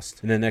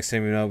exhaust. And then next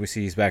thing we know, we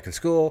see he's back in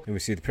school, and we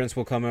see the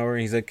principal come over,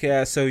 and he's like,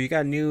 yeah, so you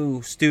got a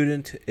new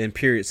student in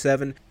period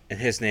 7. And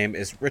his name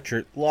is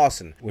Richard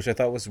Lawson, which I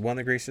thought was one of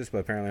the greasers, but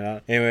apparently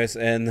not. Anyways,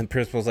 and the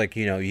principal's like,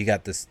 you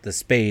got the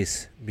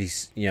space,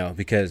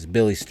 because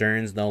Billy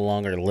Stern's no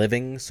longer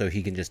living, so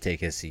he can just take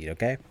his seat,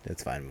 okay?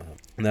 That's fine with him.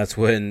 And that's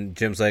when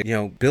Jim's like,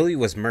 Billy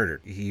was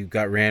murdered. He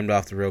got rammed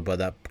off the road by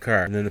that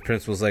car. And then the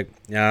principal's like,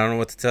 I don't know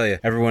what to tell you.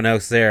 Everyone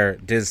else there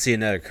didn't see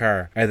another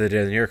car, either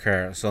did in your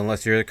car. So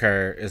unless your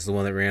car is the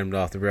one that rammed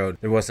off the road,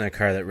 there wasn't a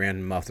car that rammed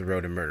him off the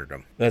road and murdered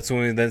him. That's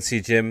when we then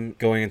see Jim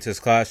going into his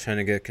class, trying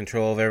to get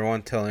control of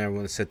everyone, telling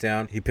everyone to sit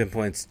down. He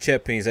pinpoints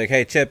Chip, and he's like,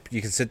 hey, Chip,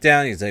 you can sit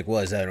down. He's like,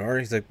 what, is that an order?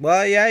 He's like,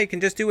 well, yeah, you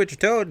can just do what you're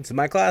told. It's in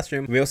my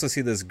classroom. We also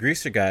see this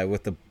greaser guy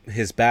with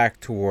his back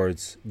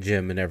towards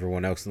Jim and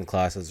everyone else in the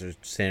class as they're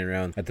standing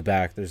around at the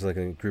back. There's like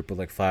a group of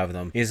like 5 of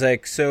them. He's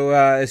like,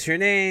 so is your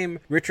name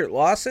Richard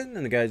Lawson?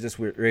 And the guy just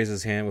raises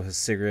his hand with his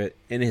cigarette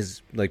in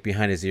his, like,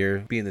 behind his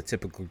ear, being the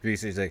typical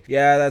greaser. He's like,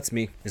 yeah, that's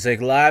me. He's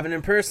like, live and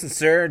in person,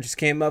 sir. Just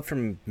came up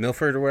from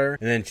Milford or whatever.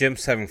 And then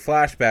Jim's having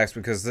flashbacks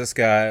because this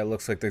guy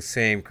looks like the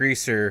same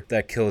greaser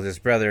that killed his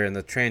brother in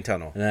the train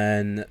tunnel. And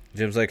then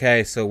Jim's like,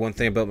 hey, so one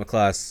thing about my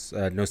class,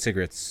 no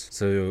cigarettes.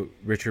 So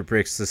Richard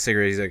breaks the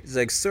cigarette. He's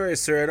like, sorry,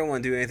 sir, I don't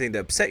want to do anything to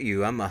upset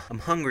you. I'm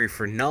hungry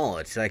for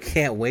knowledge. I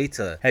can't wait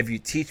to have you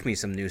teach me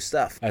some new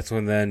stuff. That's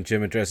when then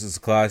Jim addresses the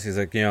class. He's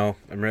like, we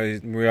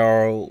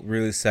are all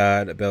really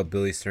sad about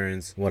Billy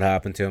Stearns, what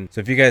happened to him.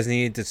 So if you guys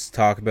need to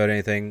talk about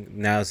anything,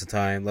 now's the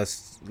time.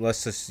 Let's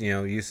just,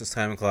 use this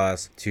time in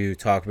class to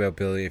talk about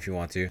Billy if you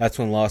want to. That's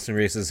when Lawson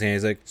raises his hand.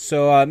 He's like,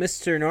 so,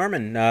 Mr.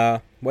 Norman,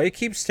 why do you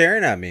keep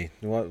staring at me?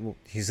 What?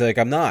 He's like,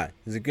 I'm not.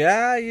 He's like,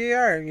 yeah, you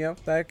are.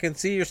 I can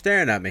see you're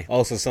staring at me.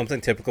 Also,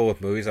 something typical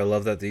with movies. I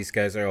love that these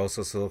guys are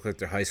also still look like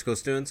they're high school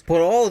students,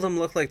 but all of them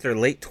look like they're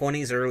late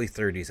 20s, early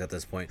 30s at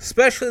this point.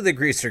 Especially the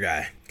greaser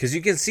guy, because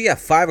you can see a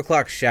 5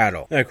 o'clock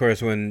shadow. And of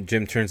course, when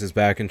Jim turns his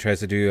back and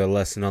tries to do a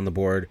lesson on the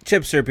board,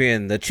 Chipster,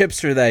 being the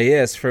chipster that he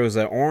is, throws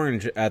an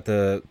orange at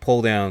the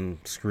pull-down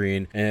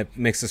screen, and it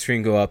makes the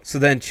screen go up. So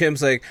then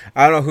Jim's like,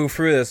 I don't know who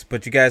threw this,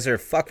 but you guys are a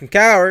fucking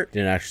coward.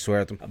 Didn't actually swear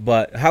at them,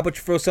 but how about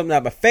you throw something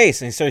at my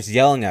face? And he starts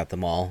yelling at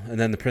them all. And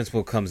then the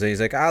principal comes in.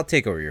 He's like, I'll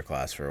take over your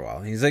class for a while.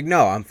 And he's like,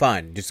 no, I'm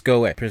fine. Just go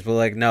away. Principal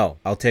like, no,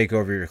 I'll take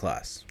over your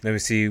class. Then we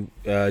see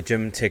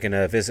Jim taking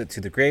a visit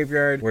to the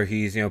graveyard where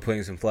he's,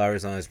 putting some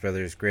flowers on his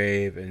brother's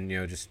grave and,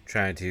 just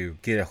trying to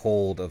get a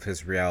hold of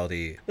his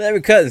reality. Then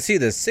we cut and see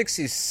the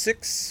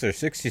 66th or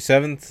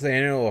 67th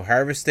annual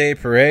Harvest Day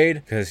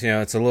parade because,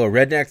 it's a little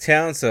redneck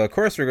town. So, of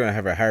course, we're going to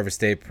have a Harvest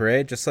Day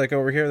parade. Just like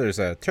over here, there's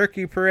a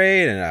turkey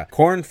parade and a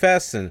corn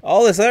fest and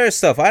all this other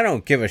stuff I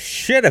don't give a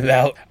shit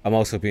about. I'm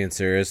also being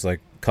serious,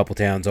 like couple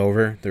towns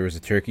over, there was a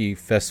turkey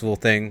festival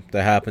thing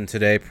that happened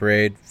today,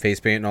 parade,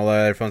 face paint and all that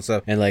other fun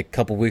stuff, and like a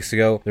couple weeks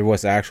ago there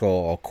was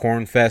actual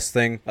corn fest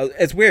thing.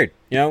 It's weird,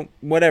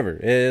 whatever,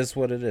 it is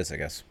what it is, I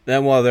guess.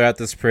 Then while they're at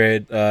this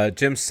parade,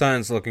 Jim's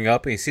son's looking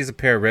up and he sees a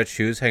pair of red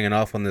shoes hanging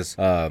off on this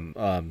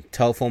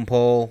telephone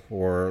pole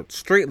or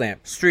street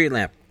lamp.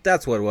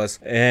 That's what it was.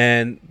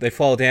 And they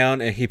fall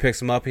down and he picks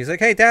them up. He's like,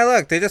 hey, Dad,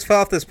 look, they just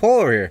fell off this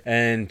pole over here.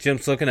 And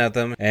Jim's looking at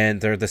them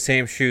and they're the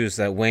same shoes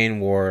that Wayne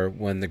wore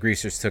when the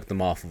greasers took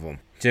them off of him.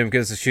 Jim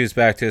gives the shoes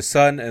back to his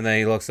son, and then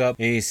he looks up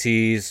and he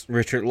sees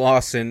Richard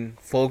Lawson,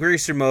 full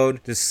greaser mode,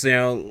 just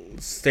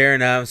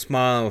staring at him,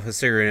 smiling with a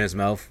cigarette in his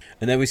mouth.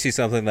 And then we see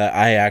something that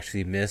I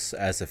actually miss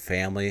as a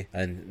family,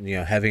 and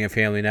having a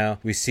family now.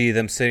 We see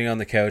them sitting on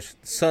the couch.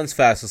 The son's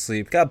fast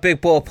asleep, got a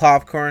big bowl of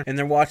popcorn, and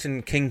they're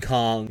watching King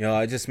Kong.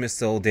 I just miss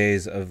the old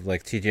days of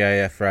like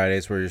TGIF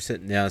Fridays where you're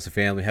sitting down as a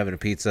family having a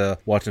pizza,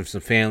 watching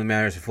some Family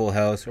Matters or Full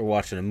House, or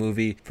watching a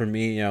movie. For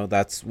me,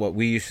 that's what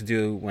we used to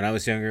do when I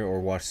was younger, or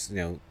watch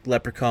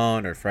Leprechaun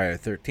or Friday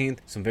the 13th,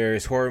 some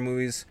various horror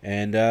movies,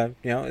 and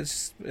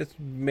it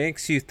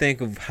makes you think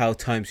of how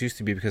times used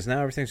to be, because now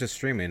everything's just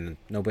streaming and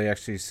nobody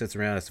actually sits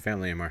around as a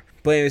family anymore.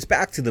 But anyways,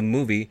 back to the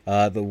movie.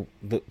 The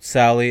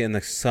Sally and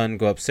the son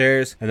go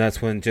upstairs, and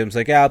that's when Jim's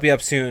like, yeah, I'll be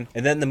up soon.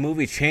 And then the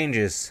movie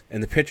changes,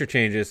 and the picture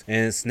changes,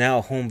 and it's now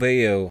a home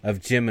video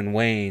of Jim and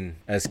Wayne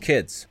as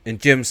kids.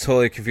 And Jim's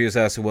totally confused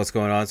as to what's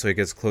going on, so he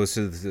gets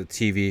closer to the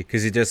TV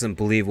because he doesn't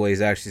believe what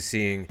he's actually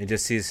seeing, and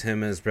just sees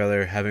him and his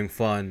brother having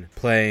fun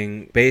playing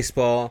playing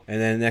baseball, and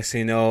then next thing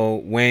you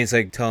know, Wayne's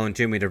like telling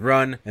Jimmy to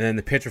run, and then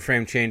the picture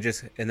frame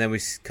changes, and then we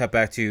cut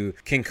back to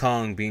King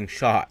Kong being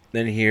shot.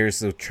 Then he hears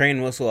the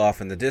train whistle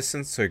off in the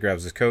distance, so he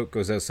grabs his coat,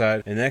 goes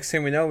outside, and next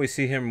thing we know, we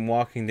see him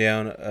walking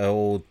down an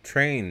old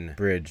train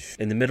bridge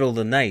in the middle of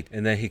the night,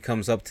 and then he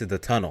comes up to the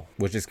tunnel,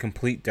 which is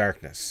complete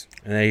darkness.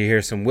 And then you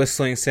hear some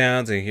whistling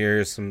sounds, and you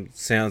hear some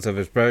sounds of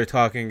his brother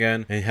talking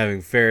again, and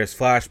having various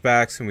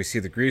flashbacks, and we see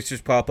the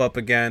greasers pop up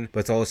again,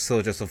 but it's all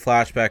still just a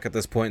flashback at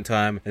this point in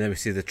time. And then we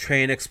see the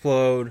train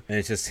explode, and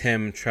it's just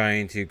him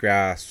trying to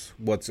grasp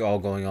what's all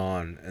going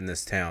on in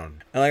this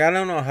town. And like, I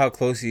don't know how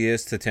close he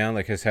is to town,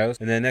 like his house.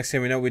 And then next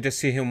thing we know, we just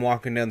see him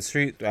walking down the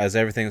street as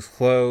everything's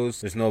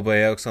closed. There's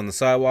nobody else on the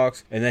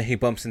sidewalks, and then he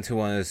bumps into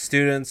one of his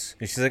students,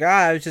 and she's like,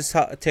 I was just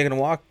taking a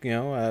walk,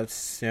 out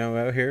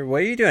here.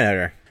 What are you doing out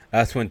here?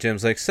 That's when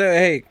Jim's like, so,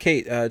 hey,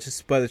 Kate,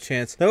 just by the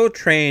chance, the old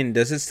train,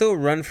 does it still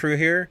run through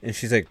here? And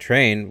she's like,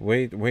 train?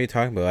 What are you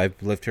talking about?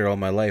 I've lived here all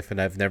my life,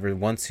 and I've never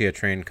once seen a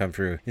train come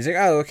through. He's like,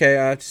 oh, okay,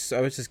 I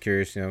was just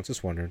curious,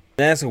 just wondering.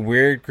 And that's a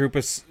weird group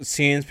of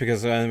scenes,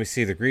 because then we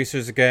see the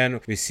greasers again.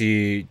 We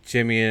see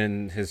Jimmy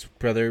and his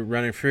brother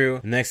running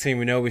through. The next thing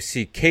we know, we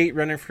see Kate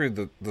running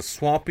through the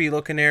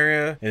swampy-looking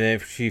area, and then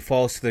she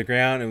falls to the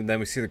ground, and then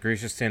we see the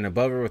greasers standing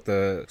above her with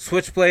the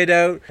switchblade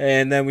out,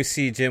 and then we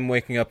see Jim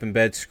waking up in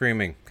bed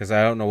screaming, because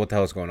I don't know what the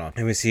hell is going on.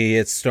 And we see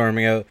it's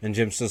storming out, and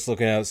Jim's just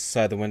looking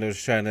outside the windows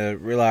trying to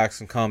relax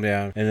and calm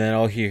down, and then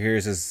all he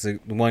hears is the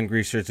one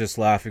greaser just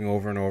laughing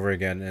over and over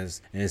again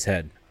in his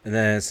head. And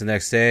then it's the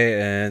next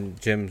day, and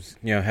Jim's,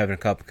 having a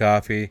cup of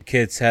coffee.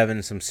 Kid's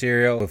having some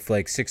cereal with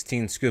like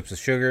 16 scoops of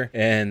sugar,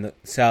 and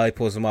Sally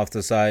pulls him off to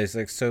the side. He's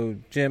like, so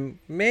Jim,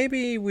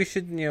 maybe we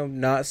should,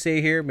 not stay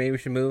here. Maybe we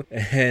should move.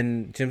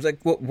 And Jim's like,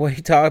 what are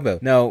you talking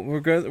about? No, we're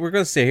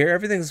gonna stay here.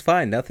 Everything's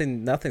fine.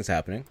 Nothing's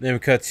happening. Then we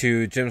cut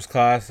to Jim's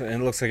class,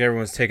 and it looks like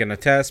everyone's taking a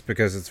test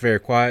because it's very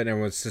quiet and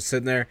everyone's just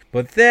sitting there.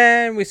 But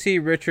then we see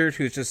Richard,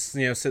 who's just,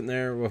 sitting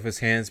there with his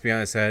hands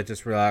behind his head,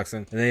 just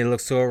relaxing. And then he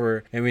looks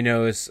over, and we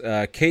notice,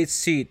 Kate's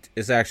seat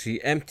is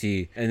actually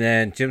empty, and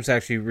then Jim's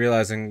actually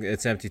realizing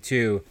it's empty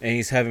too, and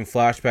he's having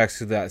flashbacks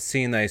to that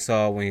scene that he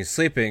saw when he's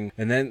sleeping.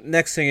 And then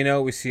next thing you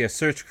know, we see a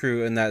search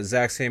crew in that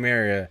exact same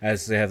area,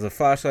 as they have the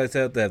flashlights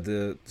out, they have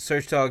the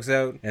search dogs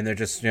out, and they're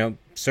just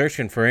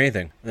searching for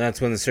anything. And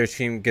that's when the search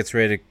team gets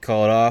ready to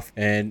call it off,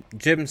 and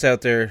Jim's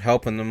out there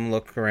helping them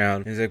look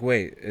around. He's like,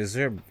 wait, is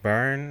there a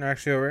barn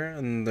actually over here?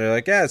 And they're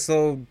like, yeah, it's a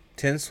little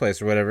Tim's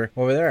place or whatever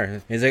over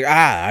there. He's like,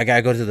 I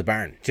gotta go to the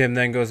barn. Jim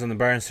then goes in the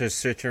barn, starts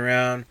searching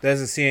around,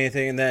 doesn't see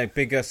anything, and then a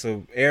big gust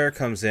of air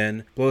comes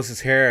in, blows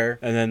his hair,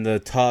 and then the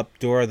top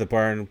door of the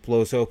barn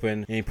blows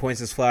open, and he points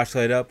his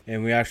flashlight up,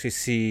 and we actually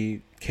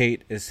see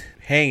Kate is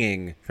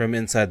hanging from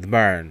inside the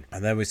barn.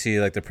 And then we see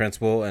like the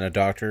principal and a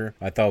doctor,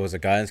 I thought was a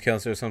guidance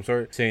counselor of some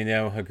sort, sitting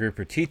down with a group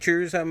of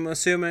teachers, I'm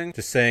assuming,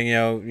 just saying,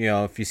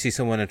 if you see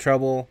someone in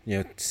trouble,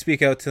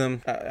 speak out to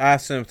them,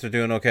 ask them if they're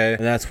doing okay.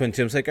 And that's when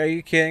Jim's like, are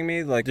you kidding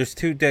me? Like, there's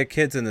 2 dead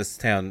kids in this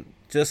town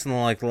just in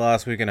the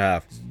last week and a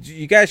half.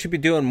 You guys should be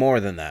doing more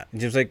than that. And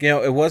Jim's like,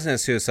 it wasn't a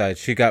suicide.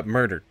 She got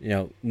murdered.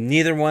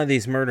 Neither one of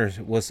these murders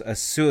was a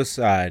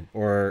suicide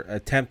or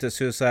attempted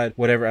suicide,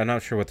 whatever. I'm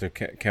not sure what they're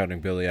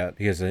counting Billy at,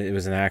 because it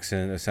was an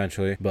accident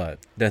essentially. But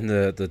then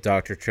the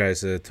doctor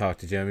tries to talk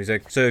to Jim. He's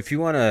like, so if you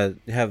want to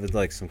have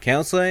like some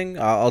counseling,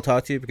 I'll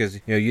talk to you, because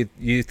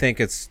you think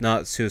it's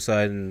not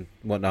suicide and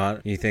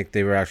whatnot. You think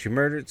they were actually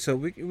murdered, so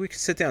we can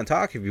sit down and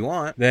talk if you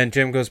want. Then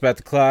Jim goes back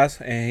to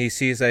class, and he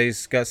sees that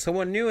he's got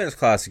someone new in his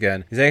class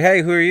again. He's like,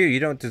 hey, who are you? You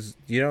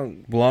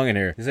don't belong in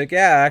here. He's like,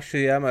 yeah,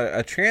 actually, I'm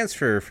a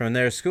transfer from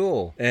their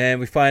school. And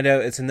we find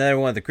out it's another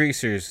one of the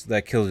greasers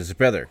that killed his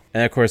brother.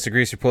 And of course, the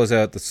greaser pulls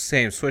out the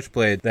same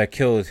switchblade that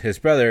killed his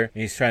brother,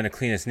 and he's trying to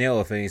clean his nail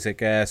with it. He's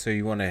like, so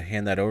you want to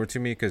hand that over to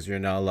me, because you're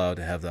not allowed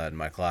to have that in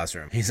my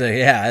classroom. He's like,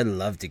 yeah, I'd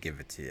love to give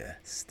it to you.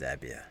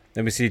 Stab you.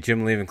 Then we see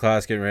Jim leaving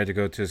class, getting ready to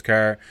go to his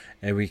car,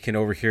 and we can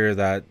overhear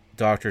that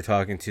doctor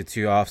talking to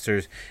 2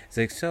 officers. It's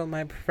like, so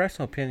my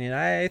professional opinion,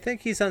 I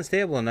think he's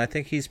unstable, and I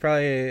think he's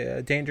probably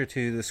a danger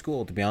to the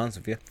school, to be honest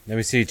with you. Then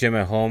we see Jim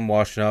at home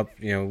washing up,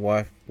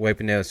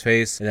 wiping down his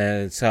face, and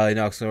then Sally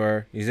knocks on the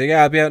door. He's like,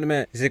 yeah, I'll be out in a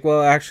minute. He's like,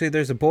 well, actually,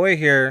 there's a boy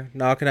here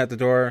knocking at the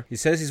door. He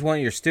says he's one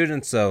of your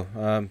students,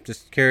 though.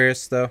 Just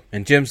curious, though.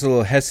 And Jim's a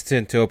little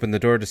hesitant to open the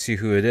door to see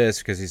who it is,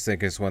 because he's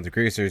thinking it's one of the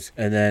greasers.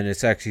 And then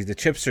it's actually the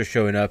Chipster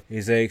showing up.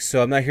 He's like,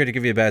 so I'm not here to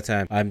give you a bad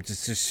time. I'm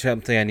just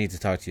something I need to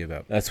talk to you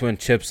about. That's when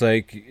Chip's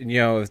like,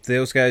 if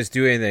those guys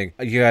do anything,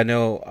 you gotta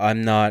know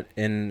I'm not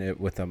in it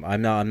with them.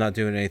 I'm not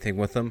doing anything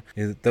with them.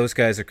 Those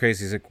guys are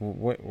crazy. He's like,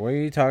 what are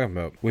you talking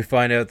about? We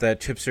find out that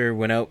Chipster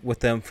went out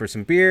with them for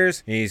some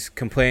beers, and he's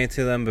complaining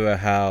to them about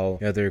how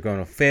they're going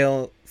to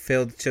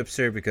failed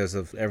Chipster because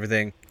of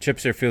everything.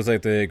 Chipster feels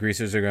like the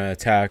Greasers are going to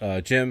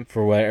attack Jim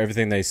for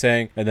everything they're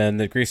saying. And then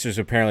the Greasers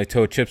apparently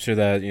told Chipster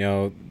that,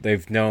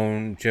 they've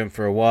known Jim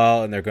for a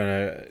while and they're going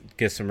to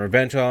get some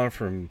revenge on him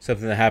from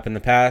something that happened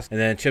in the past. And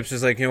then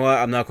Chipster's like, you know what?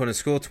 I'm not going to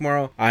school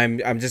tomorrow. I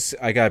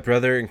got a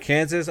brother in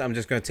Kansas. I'm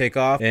just going to take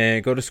off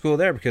and go to school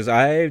there because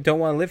I don't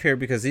want to live here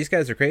because these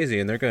guys are crazy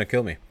and they're going to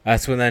kill me.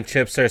 That's when then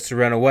Chip starts to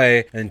run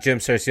away and Jim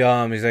starts yelling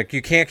at him. He's like,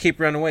 you can't keep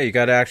running away. You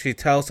got to actually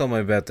tell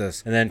someone about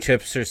this. And then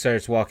Chipster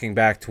starts walking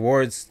back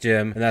towards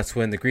Jim, and that's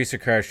when the Greaser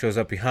car shows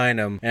up behind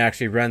him and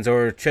actually runs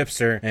over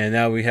Chipster. And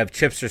now we have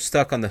Chipster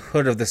stuck on the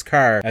hood of this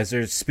car as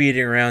they're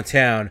speeding around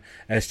town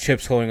as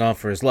Chip's holding on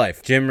for his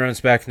life. Jim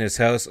runs back in his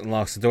house and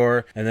locks the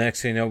door, and the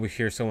next thing you know, we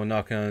hear someone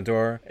knocking on the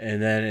door,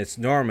 and then it's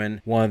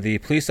Norman, one of the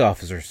police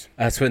officers.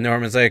 That's when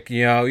Norman's like,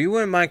 you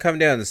wouldn't mind coming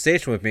down to the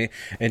station with me?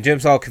 And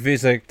Jim's all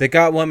confused, like, they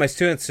got one of my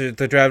students, they're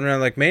driving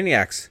around like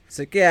maniacs. It's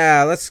like,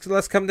 yeah, let's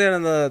come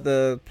down to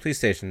the police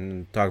station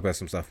and talk about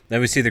some stuff. Then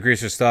we see the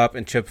Greasers stop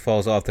and Chip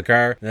falls off the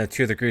car. And then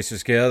two of the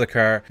Greasers get out of the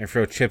car and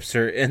throw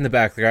Chipster in the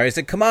back of the car. He's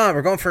like, come on,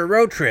 we're going for a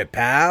road trip,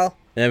 pal.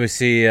 And then we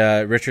see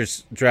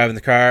Richards driving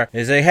the car.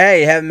 He's like, hey,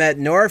 you haven't met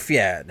North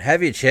yet,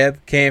 have you,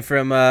 Chip? Came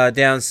from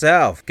down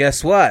south.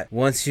 Guess what?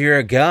 Once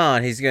you're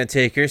gone, he's going to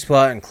take your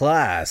spot in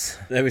class.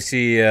 Then we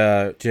see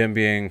Jim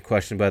being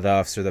questioned by the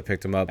officer that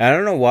picked him up. I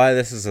don't know why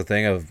this is a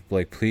thing of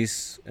like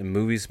police and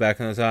movies back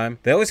in the time.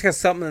 They always got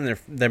something in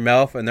their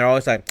mouth, and they're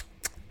always like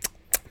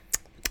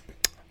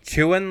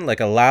chewing like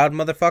a loud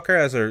motherfucker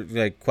as they're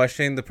like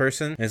questioning the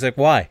person. And it's like,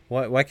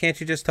 why can't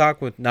you just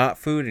talk with not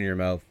food in your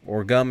mouth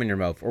or gum in your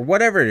mouth or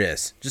whatever it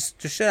is? Just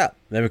shut up.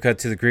 Then we cut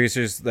to the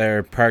Greasers.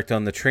 They're parked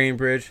on the train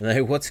bridge. And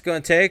they're like, what's it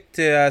going to take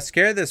to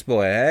scare this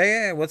boy?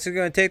 Hey, what's it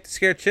going to take to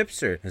scare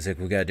Chipster? And it's like,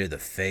 we got to do the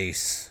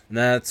face. And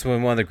that's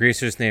when one of the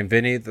Greasers named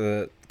Vinny,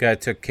 the guy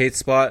took Kate's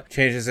spot,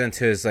 changes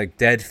into his like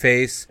dead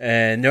face.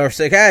 And North's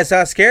like, hey,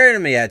 stop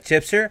scaring me at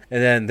Chipster.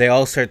 And then they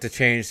all start to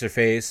change their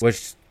face,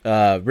 which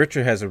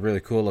Richard has a really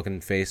cool looking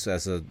face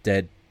as a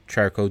dead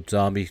charcoal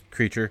zombie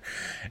creature.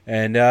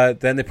 And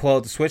then they pull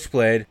out the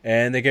switchblade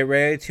and they get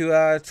ready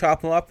to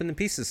chop him up into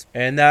pieces.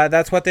 And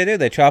that's what they do.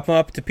 They chop him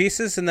up into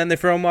pieces and then they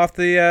throw him off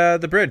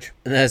the bridge.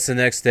 And that's the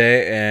next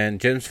day, and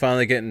Jim's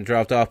finally getting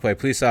dropped off by a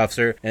police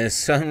officer, and his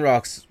son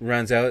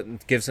runs out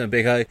and gives him a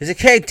big hug. He's like,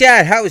 hey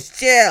Dad, how was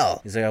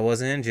jail? He's like, I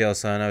wasn't in jail,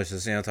 son. I was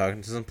just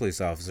talking to some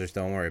police officers.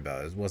 Don't worry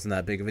about it. It wasn't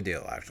that big of a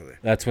deal, actually.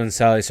 That's when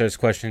Sally starts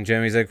questioning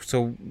Jim. He's like,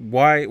 so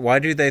why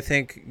do they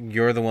think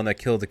you're the one that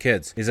killed the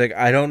kids? He's like,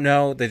 I don't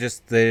know. They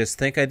just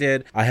think I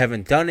did. I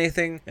haven't done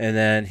anything. And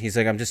then he's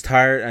like, I'm just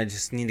tired. I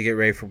just need to get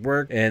ready for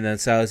work. And then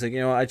Sally's like,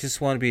 I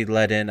just want to be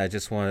let in. I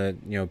just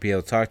want to, be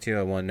able to talk to you.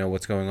 I want to know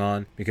what's going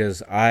on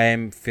because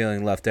I'm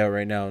feeling left out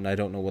right now and I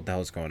don't know what the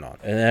hell's going on.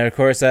 And then of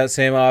course that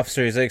same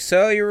officer, he's like,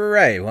 so you were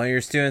right. One of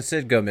your students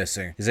did go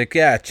missing. He's like,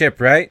 yeah,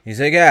 Chip, right?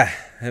 He's like, yeah.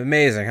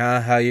 Amazing,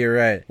 huh? How you're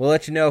right. We'll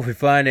let you know if we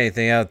find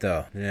anything out,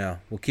 though.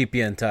 We'll keep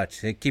you in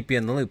touch. Keep you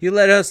in the loop. You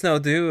let us know,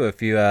 too,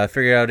 if you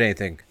figure out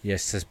anything. You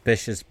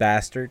suspicious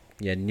bastard.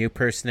 You new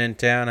person in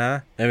town,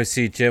 huh? Then we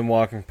see Jim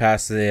walking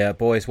past the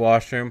boys'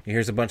 washroom. He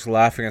hears a bunch of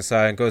laughing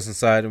inside and goes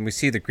inside, and we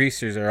see the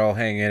Greasers are all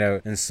hanging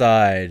out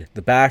inside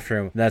the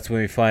bathroom. And that's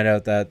when we find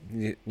out that,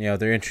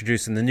 they're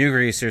introducing the new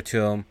Greaser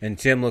to him, and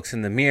Jim looks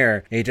in the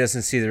mirror, and he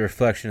doesn't see the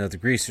reflection of the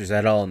Greasers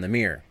at all in the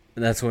mirror.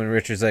 And that's when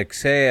Richard's like,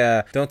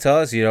 say, don't tell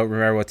us you don't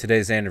remember what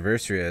today's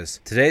anniversary is.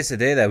 Today's the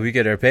day that we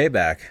get our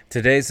payback.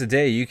 Today's the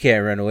day you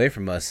can't run away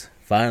from us.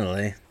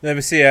 Finally. Then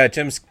we see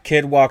Jim's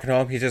kid walking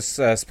home. He just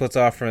splits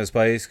off from his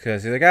buddies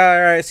because he's like,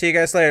 all right, see you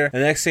guys later.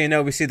 And the next thing you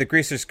know, we see the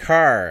Greaser's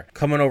car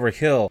coming over a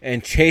hill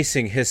and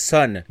chasing his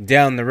son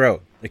down the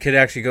road. The kid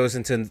actually goes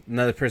into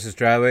another person's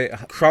driveway,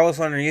 crawls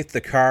underneath the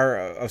car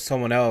of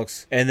someone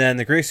else, and then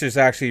the Greasers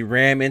actually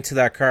ram into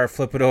that car,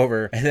 flip it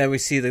over, and then we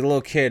see the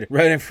little kid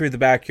running through the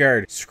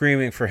backyard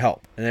screaming for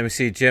help. And then we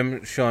see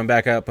Jim showing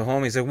back up at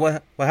home. He's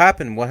like, what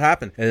happened? What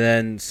happened? And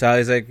then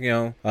Sally's like,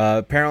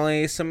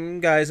 apparently some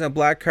guys in a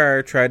black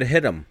car tried to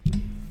hit him.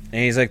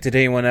 And he's like, did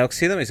anyone else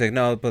see them? He's like,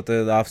 no, but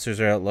the officers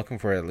are out looking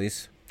for it at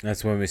least.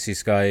 That's when we see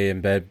Sky in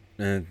bed.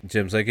 And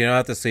Jim's like, you don't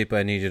have to sleep,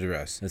 I need you to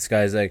rest. And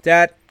Sky's like,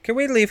 Dad, can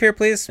we leave here,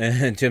 please?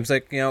 And Jim's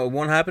like, it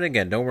won't happen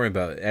again. Don't worry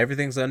about it.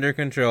 Everything's under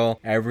control.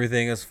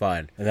 Everything is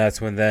fine. And that's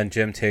when then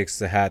Jim takes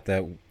the hat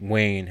that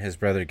Wayne, his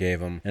brother, gave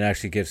him and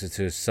actually gives it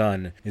to his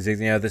son. He's like,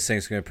 this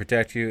thing's going to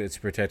protect you. It's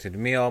protected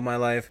me all my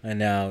life. And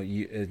now,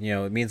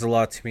 it means a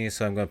lot to me,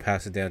 so I'm going to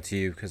pass it down to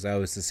you because I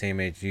was the same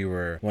age you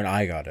were when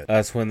I got it.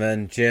 That's when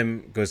then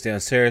Jim goes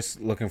downstairs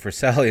looking for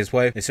Sally, his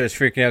wife. He starts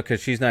freaking out because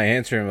she's not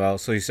answering well,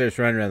 so he starts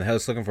running around the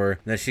house looking for her.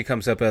 And then she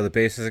comes up out of the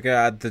basement. He's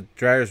like, the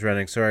dryer's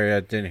running. Sorry, I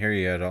didn't hear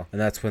you at all.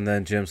 And that's when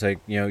then Jim's like,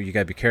 you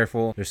gotta be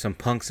careful. There's some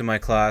punks in my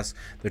class.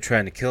 They're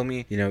trying to kill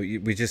me.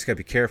 We just gotta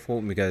be careful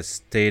and we gotta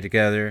stay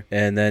together.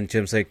 And then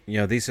Jim's like,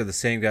 these are the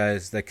same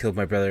guys that killed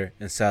my brother.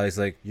 And Sally's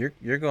like,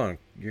 you're going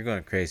you're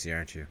going crazy,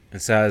 aren't you?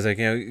 And so I was like,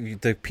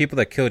 the people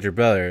that killed your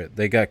brother,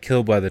 they got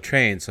killed by the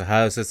train. So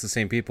how is this the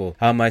same people?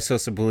 How am I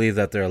supposed to believe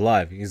that they're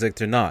alive? He's like,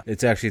 they're not.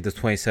 It's actually the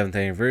 27th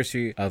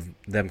anniversary of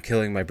them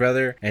killing my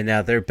brother, and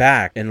now they're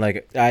back. And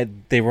like,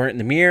 they weren't in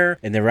the mirror,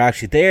 and they were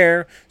actually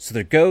there. So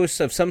they're ghosts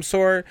of some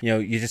sort.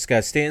 You just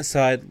gotta stay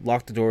inside,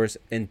 lock the doors,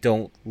 and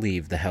don't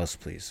leave the house,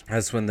 please.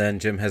 That's when then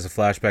Jim has a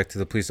flashback to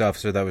the police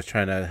officer that was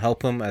trying to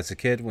help him as a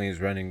kid when he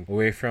was running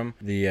away from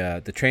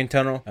the train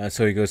tunnel.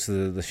 So he goes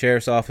to the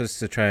sheriff's office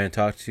to try and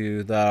talk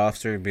to that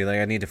officer and be like,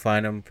 I need to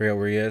find him, figure out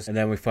where he is. And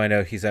then we find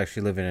out he's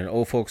actually living in an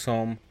old folks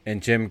home,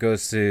 and Jim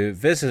goes to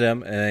visit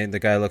him, and the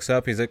guy looks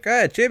up. He's like,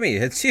 Jimmy,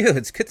 it's you.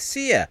 It's good to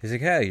see you. He's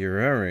like, hey, you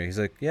remember me? He's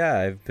like, yeah,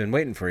 I've been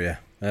waiting for you.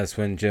 That's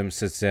when Jim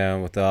sits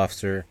down with the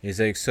officer. He's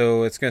like,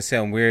 so it's gonna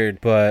sound weird,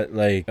 but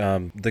like,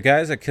 the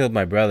guys that killed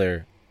my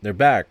brother, they're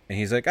back. And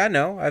he's like, I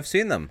know, I've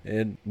seen them.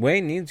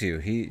 Wayne needs you.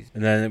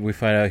 And then we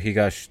find out he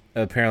got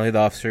apparently the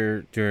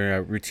officer, during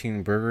a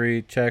routine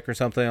burglary check or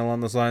something along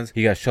those lines,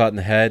 he got shot in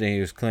the head and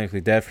he was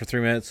clinically dead for 3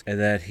 minutes. And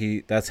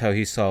then that's how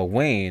he saw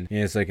Wayne. And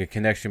it's like a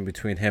connection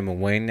between him and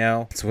Wayne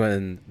now. It's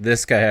when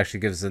this guy actually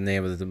gives the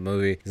name of the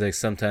movie. He's like,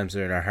 sometimes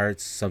they're in our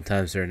hearts,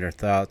 sometimes they're in our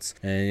thoughts,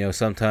 and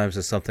sometimes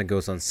if something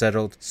goes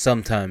unsettled,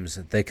 sometimes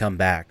they come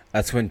back.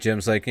 That's when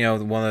Jim's like,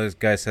 one of those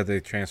guys said they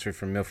transferred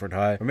from Milford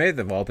High, or maybe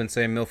they've all been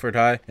saying Milford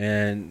High,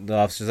 and the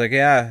officer's like,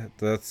 yeah,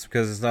 that's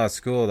because it's not a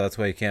school, that's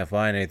why you can't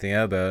find anything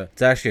out about it.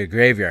 It's actually a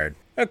graveyard.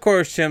 Of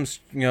course, Jim's,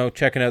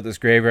 checking out this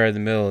graveyard in the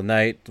middle of the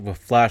night with a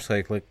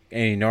flashlight like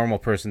any normal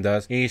person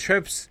does. And he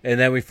trips, and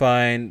then we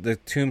find the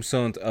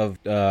tombstones of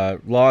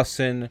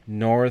Lawson,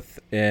 North,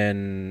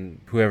 and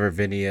whoever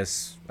Vinny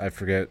is. I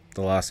forget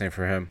the last name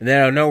for him. And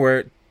then out of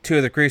nowhere, two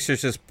of the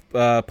greasers just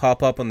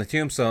pop up on the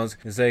tombstones.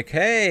 He's like,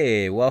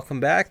 hey,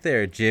 welcome back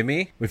there,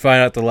 Jimmy. We find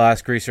out the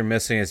last greaser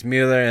missing is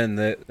Mueller, and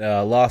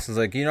the Lawson's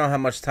like, you don't have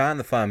much time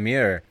to find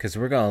Mueller, because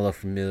we're going to look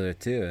for Mueller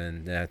too,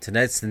 and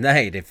tonight's the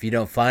night if you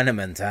don't find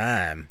him in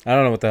time. I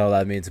don't know what the hell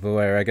that means, but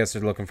whatever. I guess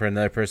they're looking for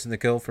another person to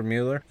kill for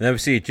Mueller. And then we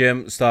see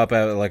Jim stop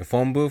at like a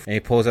phone booth, and he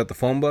pulls out the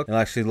phone book and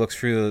actually looks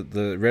through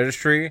the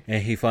registry,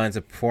 and he finds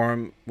a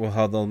form with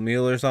all the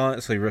Muellers on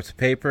it, so he rips the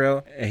paper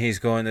out, and he's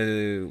going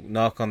to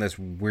knock on this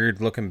weird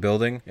looking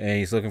building, and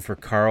he's looking for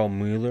Carl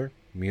Mueller.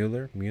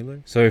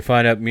 So we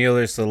find out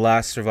Mueller's the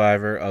last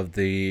survivor of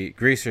the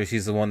greasers.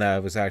 He's the one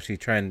that was actually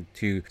trying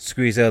to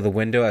squeeze out of the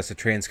window as the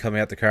train's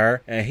coming out the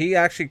car. And he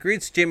actually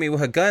greets Jimmy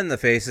with a gun in the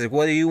face. He's like,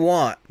 what do you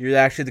want? You're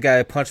actually the guy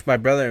who punched my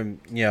brother and,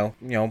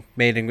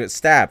 made him get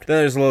stabbed. Then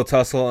there's a little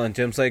tussle, and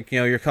Jim's like,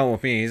 you're coming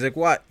with me. He's like,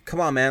 what? Come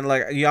on, man.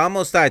 Like, you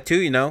almost died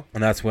too,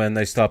 And that's when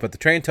they stop at the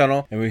train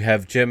tunnel, and we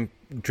have Jim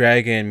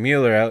dragging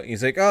Mueller out.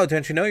 He's like, oh,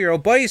 don't you know your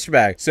old buddies are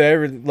back? So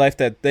every life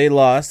that they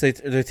lost,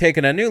 they're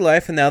taking a new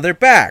life, and now they're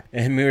back.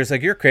 And Mueller's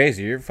like, you're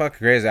crazy. You're fucking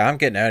crazy. I'm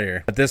getting out of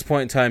here. At this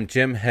point in time,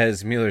 Jim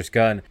has Mueller's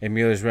gun, and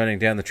Mueller's running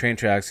down the train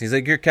tracks. He's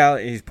like,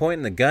 he's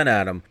pointing the gun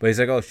at him, but he's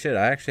like, oh shit,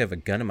 I actually have a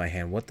gun in my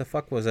hand. What the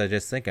fuck was I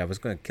just thinking? I was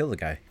going to kill the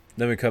guy.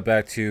 Then we cut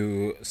back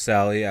to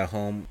Sally at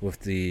home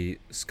with the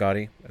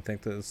Scotty, I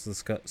think that's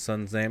the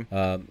son's name,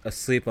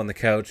 asleep on the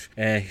couch,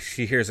 and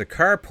she hears a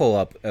car pull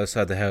up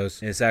outside the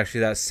house, and it's actually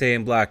that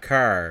same black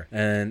car,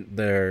 and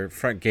their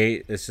front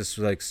gate is just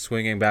like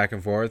swinging back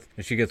and forth,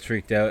 and she gets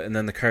freaked out, and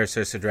then the car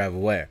starts to drive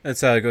away. And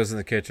Sally goes in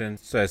the kitchen,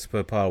 starts to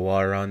put a pot of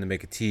water on to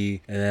make a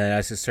tea, and then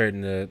as it's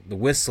starting to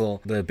whistle,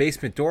 the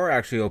basement door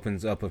actually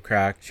opens up a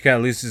crack. She kind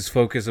of loses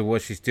focus of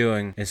what she's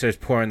doing and starts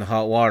pouring the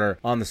hot water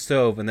on the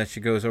stove, and then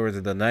she goes over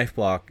to the knife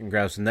block and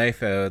grabs the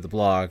knife out of the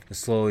block and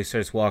slowly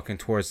starts walking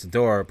towards the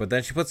door, but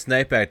then she puts the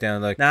knife back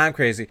down like, nah, I'm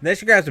crazy. And then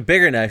she grabs a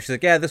bigger knife. She's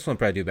like, yeah, this one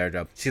probably do a better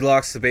job. She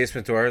locks the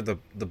basement door, the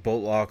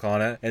bolt lock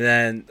on it, and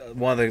then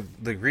one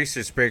of the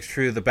greasers breaks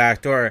through the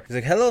back door. He's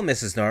like, hello,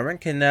 Mrs. Norman,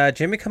 can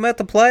Jimmy come out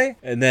to play?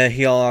 And then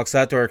he unlocks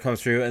that door,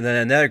 comes through, and then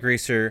another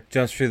greaser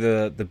jumps through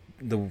the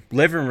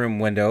living room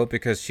window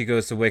because she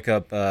goes to wake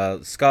up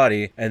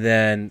Scotty, and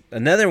then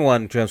another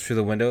one jumps through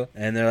the window,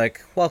 and they're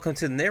like, welcome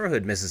to the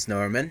neighborhood, Mrs.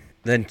 Norman.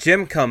 Then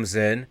Jim comes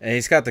in, and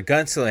he's got the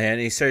gun still in hand,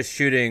 and he starts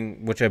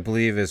shooting, which I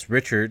believe is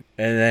Richard,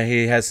 and then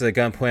he has the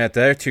gun pointed at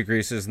the other two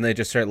greasers, and they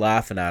just start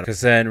laughing at him, because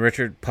then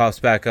Richard pops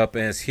back up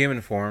in his human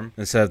form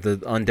instead of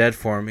the undead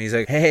form. He's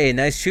like, hey,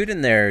 nice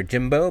shooting there,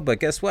 Jimbo, but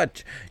guess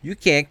what? You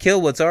can't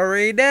kill what's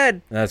already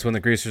dead. And that's when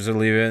the greasers are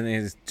leaving,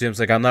 and Jim's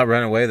like, I'm not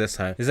running away this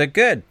time. He's like,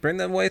 good, bring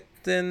them away.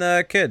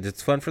 And kids,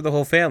 it's fun for the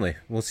whole family.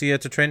 We'll see you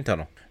at the train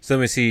tunnel. So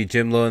then we see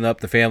Jim loading up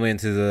the family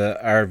into the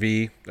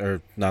RV,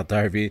 or not the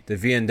RV, the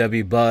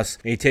VW bus.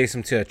 And he takes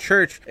them to a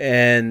church,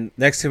 and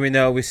next thing we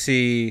know, we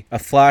see a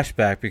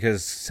flashback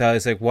because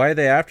Sally's like, why are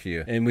they after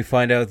you? And we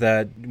find out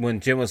that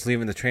when Jim was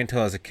leaving the train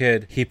tunnel as a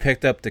kid, he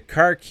picked up the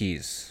car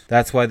keys.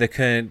 That's why they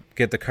couldn't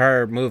get the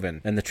car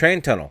moving in the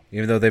train tunnel,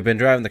 even though they've been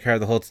driving the car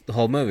the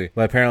whole movie.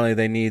 But apparently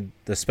they need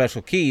the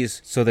special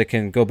keys so they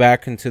can go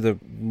back into the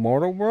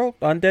mortal world,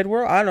 undead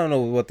world. I don't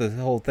don't know what the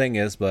whole thing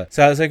is, but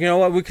so I was like, you know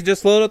what, we could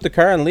just load up the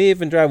car and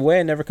leave and drive away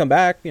and never come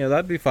back. You know,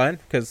 that'd be fine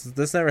because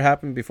this never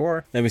happened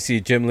before. Then we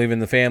see Jim leaving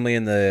the family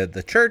in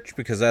the church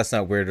because that's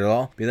not weird at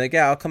all. Be like,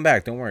 yeah, I'll come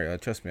back. Don't worry.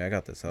 Trust me, I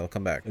got this. I'll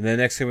come back. And then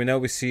next thing we know,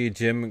 we see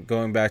Jim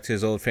going back to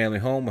his old family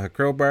home with a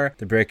crowbar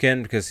to break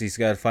in because he's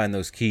got to find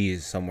those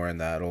keys somewhere in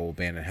that old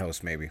abandoned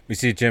house. Maybe we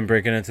see Jim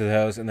breaking into the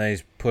house and then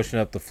he's pushing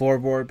up the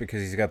floorboard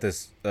because he's got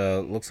this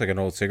looks like an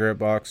old cigar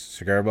box,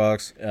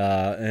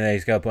 and then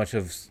he's got a bunch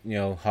of, you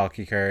know,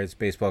 hockey cards,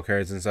 baseball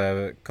cards inside of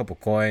it, a couple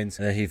coins,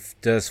 and then he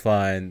does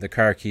find the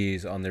car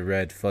keys on the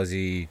red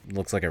fuzzy,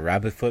 looks like a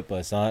rabbit foot, but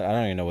it's not. I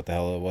don't even know what the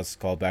hell it was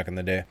called back in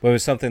the day, but it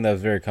was something that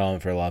was very common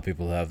for a lot of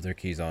people to have their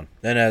keys on.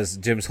 Then as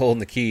Jim's holding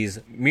the keys,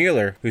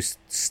 Mueller, who's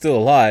still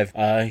alive,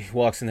 he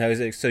walks in the house.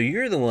 He's like, so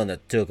you're the one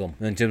that took them?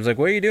 And then Jim's like,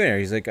 what are you doing here?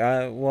 He's like,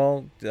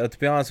 well, to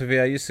be honest with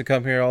you, I used to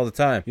come here all the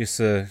time. Used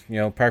to, you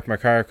know, park my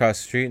car across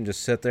the street and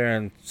just sit there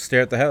and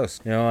stare at the house.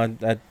 You know,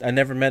 I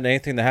never meant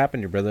anything to happen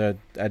to your brother.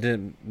 I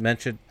didn't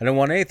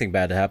want anything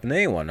bad to happen to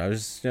anyone. I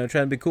was, you know,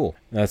 trying to be cool.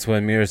 That's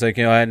when Mueller's like,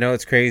 you know, I know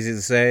it's crazy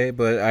to say,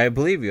 but I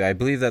believe you. I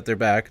believe that they're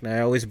back, and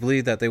I always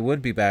believed that they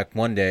would be back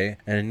one day.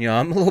 And, you know,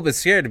 I'm a little bit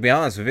scared, to be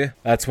honest with you.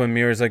 That's when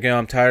Mueller's like, you know,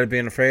 I'm tired of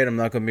being afraid. I'm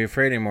not going to be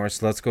afraid anymore,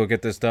 so let's go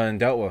get this done and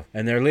dealt with.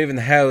 And they're leaving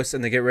the house,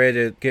 and they get ready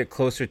to get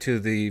closer to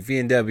the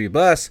V&W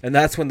bus, and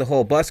that's when the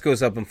whole bus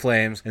goes up in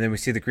flames, and then we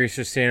see the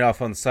greasers standing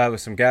off on the side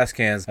with some gas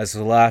cans as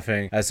they're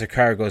laughing as their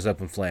car goes up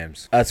in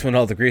flames. That's when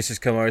all the greasers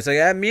come over. It's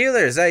like,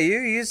 Mueller, is that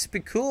you? You used to be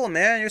cool,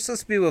 man. You're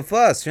supposed to be with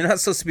us. You're not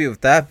supposed to be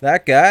with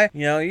that guy.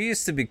 You know, you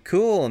used to be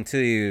cool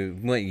until you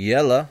went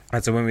yellow.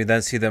 That's when we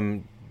then see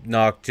them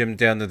knock Jim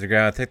down to the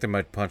ground. I think they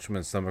might punch him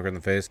in the stomach or in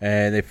the face,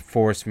 and they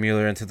force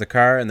Mueller into the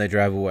car and they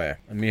drive away.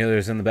 And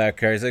Mueller's in the back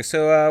car. He's like,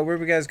 so where are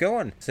we guys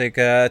going? It's like,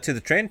 to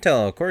the train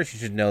tunnel. Of course you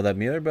should know that,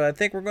 Mueller, but I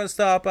think we're going to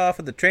stop off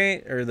at the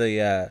train or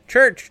the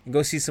church and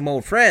go see some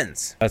old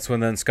friends. That's when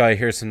then Scotty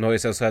hears some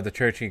noise outside the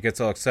church and he gets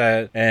all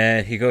excited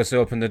and he goes to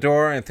open the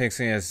door and thinks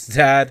it's his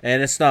dad,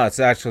 and it's not. It's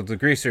actually the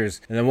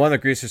greasers. And then one of the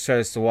greasers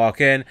starts to walk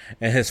in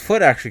and his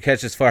foot actually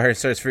catches fire and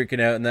starts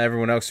freaking out, and then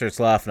everyone else starts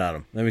laughing at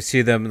him. Then we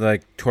see them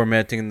like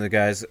tormenting the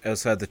guys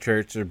outside the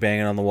church. They're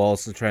banging on the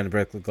walls and trying to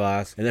break the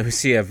glass. And then we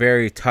see a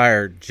very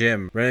tired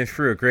Jim running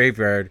through a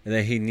graveyard, and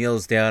then he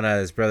kneels down at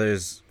his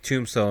brother's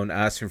tombstone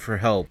asking for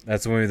help.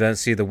 That's when we then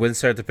see the wind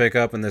start to pick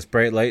up and this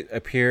bright light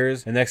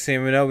appears, and next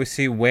thing we know, we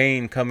see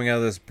Wayne coming out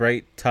of this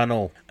bright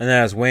tunnel. And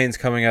then as Wayne's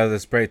coming out of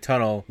this bright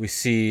tunnel, we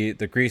see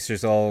the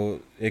greasers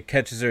it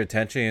catches their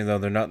attention even though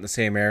they're not in the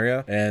same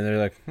area, and they're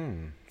like,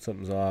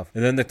 something's off.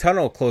 And then the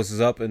tunnel closes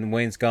up and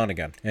Wayne's gone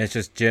again. And it's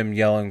just Jim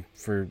yelling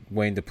for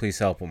Wayne to please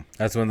help him.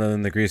 That's when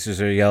then the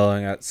greasers are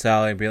yelling at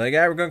Sally and be like,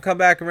 yeah, we're going to come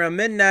back around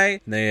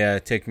midnight. And they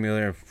take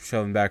Mueller and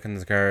shove him back in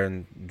the car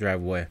and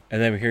drive away.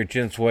 And then we hear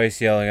Jim's voice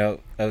yelling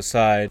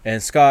outside.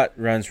 And Scott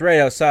runs right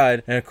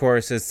outside. And of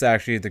course, it's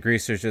actually the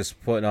greasers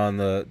just putting on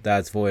the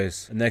dad's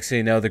voice. And next thing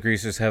you know, the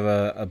greasers have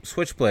a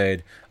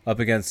switchblade up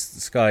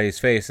against Scotty's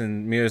face,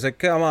 and Mueller's like,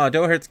 come on,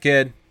 don't hurt the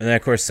kid. And then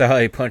of course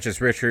Sally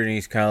punches Richard and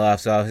he kind of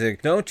laughs off. He's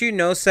like, don't you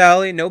know,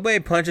 Sally, nobody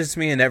punches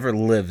me and never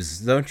lives.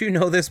 Don't you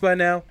know this by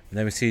now? And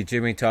then we see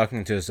Jimmy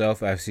talking to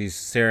himself as he's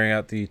staring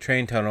at the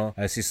train tunnel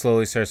as he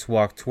slowly starts to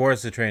walk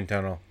towards the train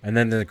tunnel. And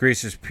then the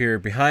greasers appear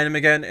behind him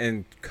again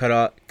and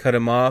cut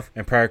him off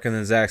and park in the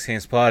exact same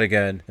spot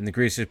again. And the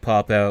greasers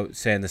pop out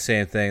saying the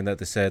same thing that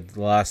they said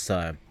the last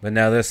time. But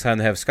now this time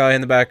they have Scotty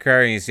in the back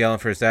car and he's yelling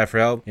for his dad for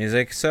help. And he's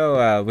like,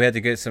 so we had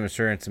to get some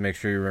insurance to make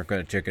sure you weren't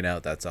going to chicken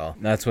out, that's all.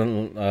 And that's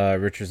when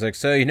Richard's like,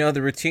 so you know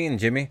the routine,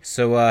 Jimmy.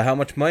 So how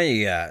much money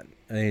you got?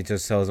 And he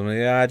just tells him,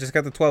 yeah, I just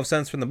got the 12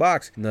 cents from the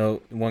box.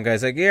 No, one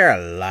guy's like, you're a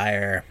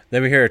liar.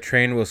 Then we hear a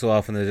train whistle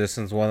off in the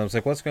distance. One of them's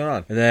like, what's going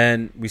on? And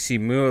then we see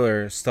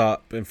Mueller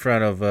stop in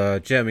front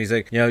of Jim. He's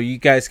like, you know, you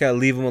guys got to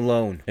leave him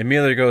alone. And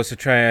Mueller goes to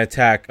try and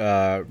attack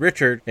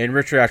Richard. And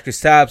Richard actually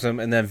stabs him.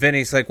 And then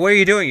Vinny's like, what are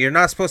you doing? You're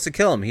not supposed to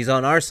kill him. He's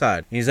on our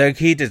side. And he's like,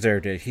 he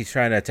deserved it. He's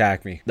trying to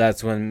attack me.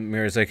 That's when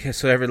Mueller's like,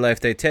 so every life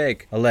they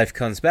take, a life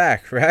comes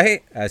back,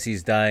 right? As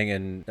he's dying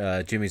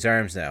in Jimmy's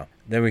arms now.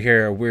 Then we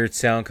hear a weird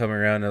sound coming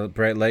around, a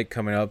bright light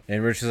coming up,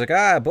 and Richard's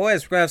like,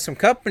 boys, we're going to have some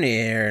company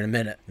here in a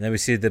minute. And then we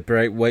see the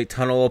bright white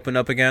tunnel open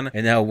up again,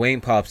 and now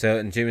Wayne pops out,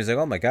 and Jimmy's like,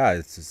 oh my god,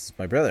 this is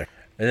my brother.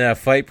 And then a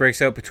fight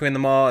breaks out between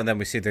them all, and then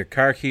we see the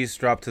car keys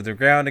drop to the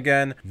ground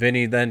again.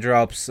 Vinny then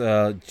drops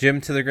Jim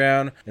to the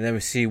ground, and then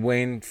we see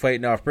Wayne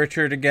fighting off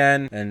Richard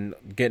again, and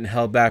getting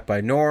held back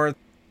by North.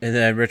 And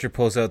then Richard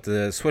pulls out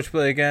the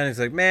switchblade again. He's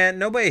like, man,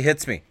 nobody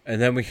hits me.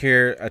 And then we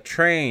hear a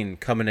train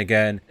coming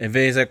again. And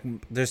Vinny's like,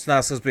 there's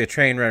not supposed to be a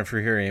train running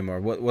through here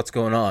anymore. What's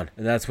going on?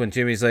 And that's when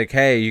Jimmy's like,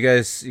 hey, you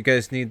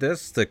guys need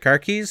this? The car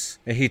keys?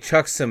 And he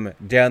chucks them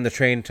down the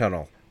train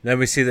tunnel. Then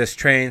we see this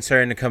train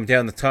starting to come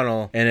down the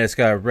tunnel, and it's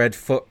got a red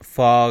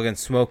fog and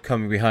smoke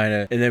coming behind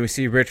it. And then we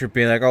see Richard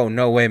being like, oh,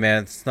 no way,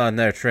 man. It's not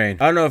another train.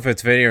 I don't know if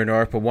it's Vinny or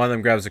North, but one of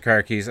them grabs the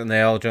car keys, and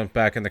they all jump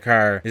back in the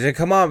car. He's like,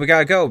 come on, we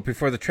gotta go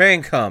before the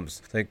train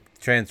comes. It's like,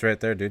 train's right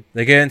there, dude.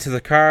 They get into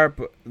the car,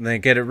 and they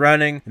get it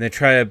running, and they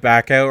try to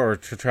back out or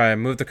to try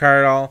and move the car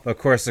at all. But of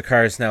course, the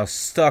car is now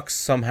stuck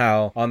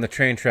somehow on the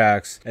train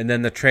tracks, and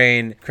then the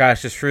train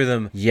crashes through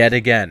them yet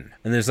again.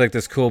 And there's like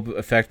this cool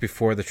effect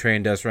before the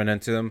train does run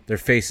into them. Their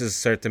faces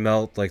start to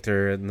melt like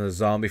they're in the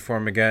zombie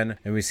form again,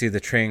 and we see the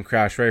train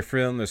crash right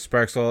through them. There's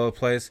sparks all over the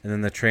place, and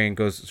then the train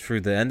goes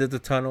through the end of the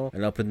tunnel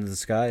and up into the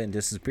sky and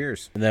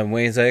disappears. And then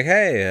Wayne's like,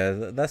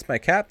 "Hey, that's my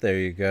cap there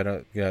you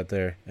got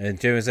there." And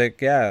Jimmy's like,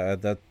 "Yeah,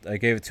 that I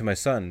gave it to my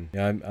son. You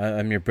know,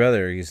 I'm your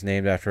brother. He's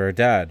named after our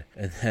dad."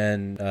 And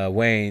then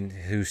Wayne,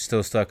 who's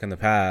still stuck in the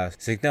past,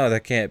 he's like, "No,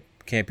 that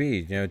can't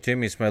be. You know,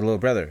 Jimmy's my little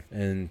brother."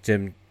 And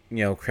Jim,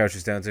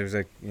 crouches down. So he's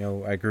like,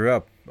 "I grew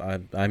up.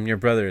 I'm your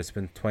brother. It's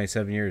been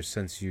 27 years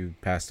since you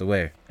passed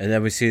away." And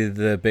then we see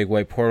the big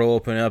white portal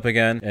open up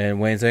again, and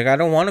Wayne's like, "I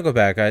don't want to go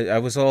back. I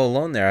was all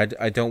alone there.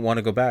 I don't want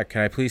to go back.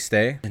 Can I please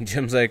stay?" And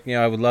Jim's like,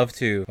 "I would love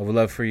to. I would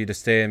love for you to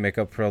stay and make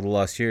up for all the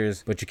lost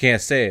years, but you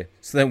can't stay."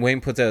 So then Wayne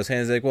puts out his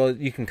hands like, "Well,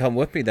 you can come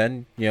with me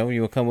then. You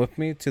will come with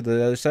me to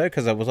the other side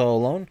because I was all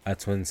alone."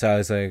 That's when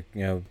Sally's like,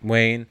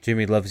 "Wayne,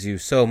 Jimmy loves you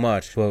so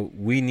much, but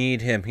we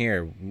need him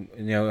here.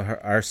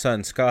 Our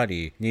son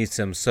Scotty needs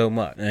him so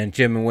much." And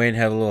Jim and Wayne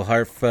have a little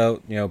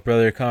heartfelt,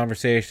 brother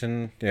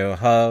conversation,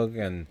 hug,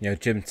 and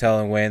Jim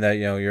telling Wayne that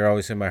you're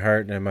always in my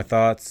heart and in my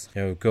thoughts.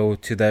 Go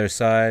to the other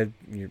side.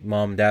 Your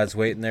mom and dad's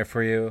waiting there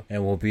for you,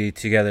 and we'll be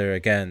together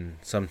again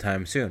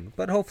sometime soon,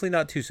 but hopefully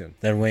not too soon.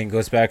 Then Wayne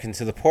goes back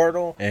into the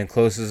portal and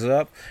closes it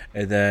up,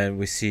 and then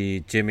we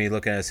see Jimmy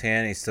looking at his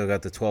hand. He's still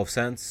got the 12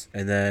 cents,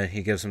 and then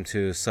he gives them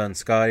to his son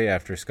Scotty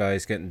after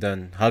Scotty's getting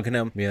done hugging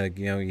him. Be like,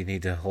 you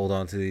need to hold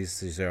on to these.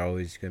 These are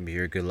always going to be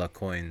your good luck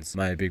coins.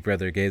 My big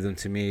brother gave them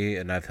to me,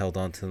 and I've held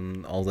on to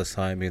them all this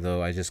time, even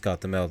though I just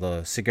got them out of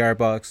the cigar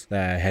box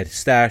that I had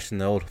stashed in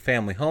the old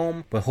family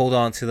home, but hold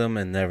on to them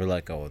and never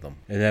let go of them.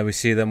 And then we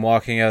see them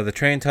walking out of the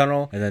train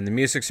tunnel, and then the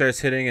music starts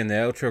hitting and the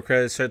outro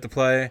credits start to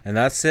play, and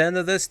that's the end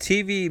of this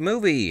TV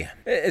movie.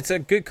 It's a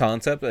good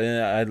concept,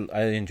 and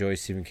I enjoy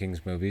Stephen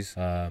King's movies.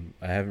 I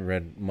haven't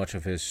read much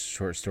of his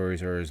short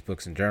stories or his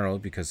books in general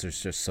because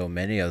there's just so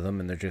many of them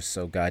and they're just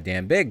so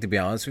goddamn big, to be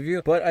honest with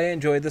you, but I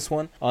enjoyed this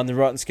one. On the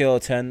rotten scale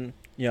of 10,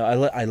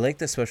 I like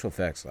the special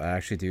effects. I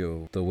actually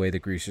do. The way the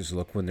greasers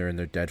look when they're in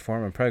their dead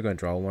form. I'm probably going to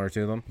draw one or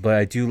two of them. But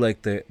I do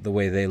like the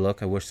way they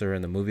look. I wish they were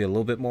in the movie a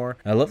little bit more.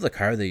 I love the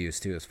car they use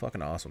too. It's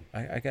fucking awesome.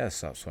 I gotta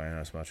stop swearing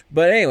as much.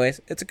 But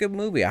anyways, it's a good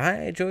movie.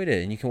 I enjoyed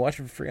it. And you can watch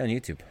it for free on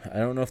YouTube. I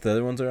don't know if the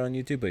other ones are on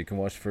YouTube, but you can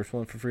watch the first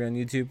one for free on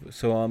YouTube.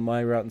 So on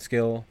my rotten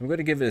scale, I'm going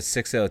to give it a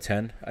 6 out of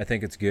 10. I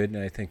think it's good.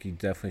 And I think you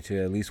definitely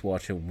should at least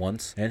watch it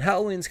once. And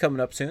Halloween's coming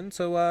up soon.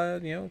 So,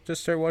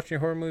 just start watching your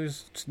horror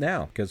movies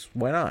now. Because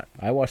why not?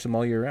 I watch them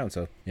all year round.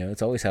 So,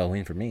 it's always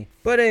Halloween for me.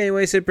 But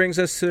anyways, it brings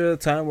us to the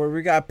time where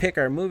we gotta pick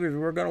our movie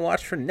we're gonna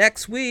watch for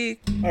next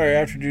week. Alright,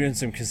 after doing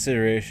some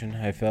consideration,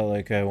 I felt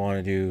like I want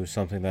to do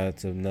something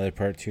that's another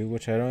part 2,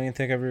 which I don't even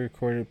think I've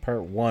recorded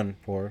part 1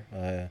 for.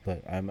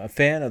 But I'm a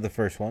fan of the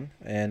first one,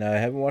 and I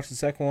haven't watched the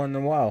second one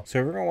in a while.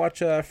 So we're gonna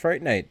watch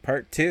Fright Night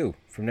part 2.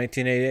 From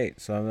 1988,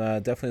 so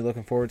I'm definitely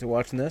looking forward to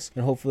watching this,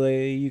 and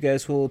hopefully you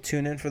guys will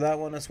tune in for that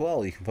one as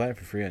well. You can find it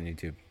for free on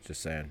YouTube,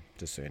 just saying,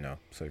 just so you know.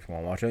 So if you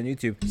want to watch it on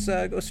YouTube, just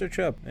go search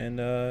up, and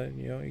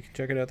you can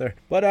check it out there.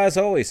 But as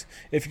always,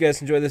 if you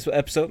guys enjoyed this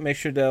episode, make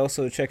sure to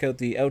also check out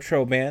the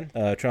outro band,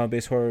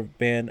 Toronto-based horror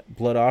band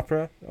Blood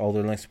Opera. All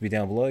their links will be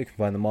down below. You can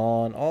find them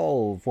all on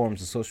all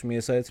forms of social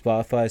media sites: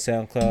 Spotify,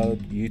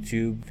 SoundCloud,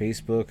 YouTube,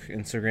 Facebook,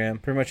 Instagram,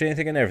 pretty much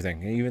anything and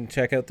everything. And even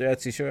check out their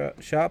Etsy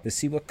shop to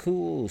see what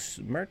cool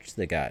merch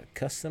they got,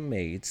 custom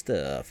made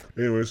stuff.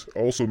 Anyways,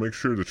 also make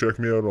sure to check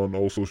me out on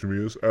all social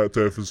medias at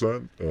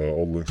TyphusOn.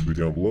 All the links will be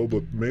down below,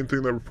 but the main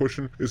thing that we're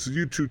pushing is the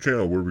YouTube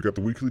channel, where we got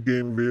the weekly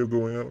gaming video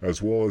going out,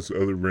 as well as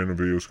other random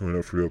videos coming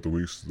out throughout the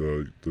weeks,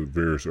 the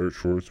various art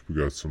shorts. We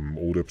got some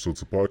old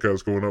episodes of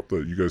podcasts going up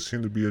that you guys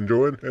seem to be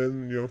enjoying,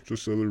 and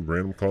just other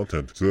random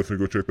content. So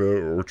definitely go check that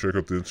out, or check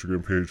out the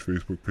Instagram page,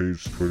 Facebook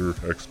page, Twitter,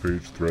 X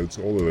page, Threads,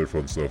 all that other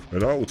fun stuff.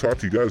 And I will talk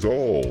to you guys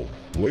all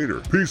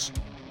later. Peace.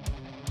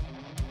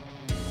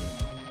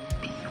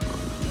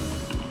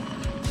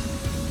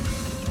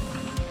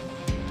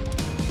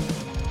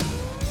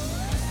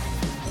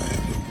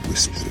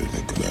 Whisper in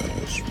the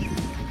classroom,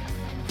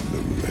 the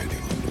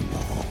writing on the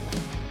wall.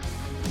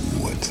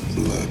 What's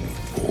blood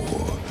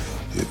for,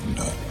 if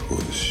not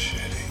for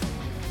shedding?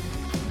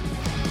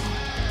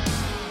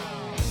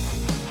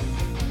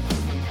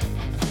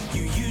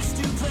 You used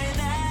to play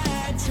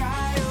that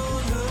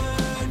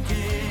childhood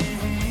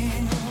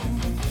game,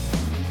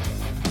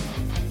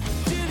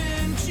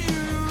 didn't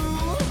you?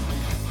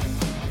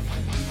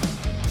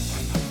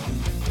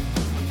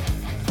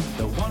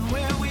 The one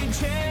where we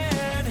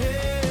chant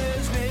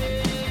his name.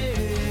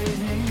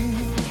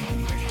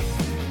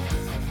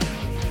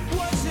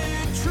 Was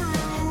it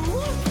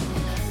true?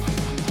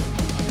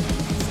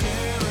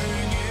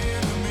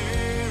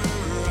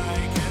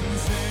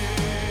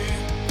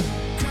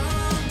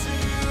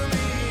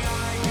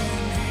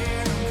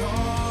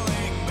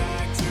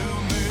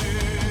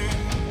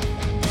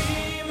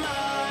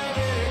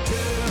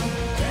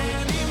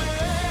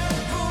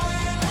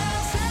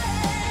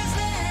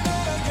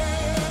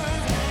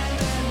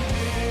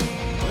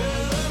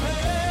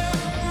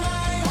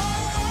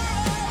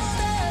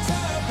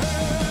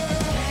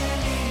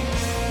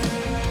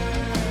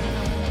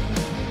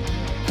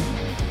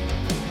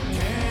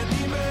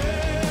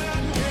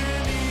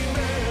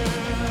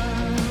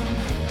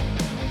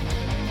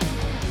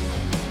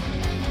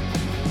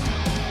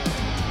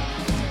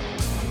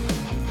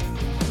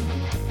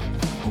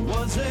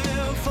 was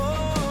there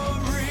for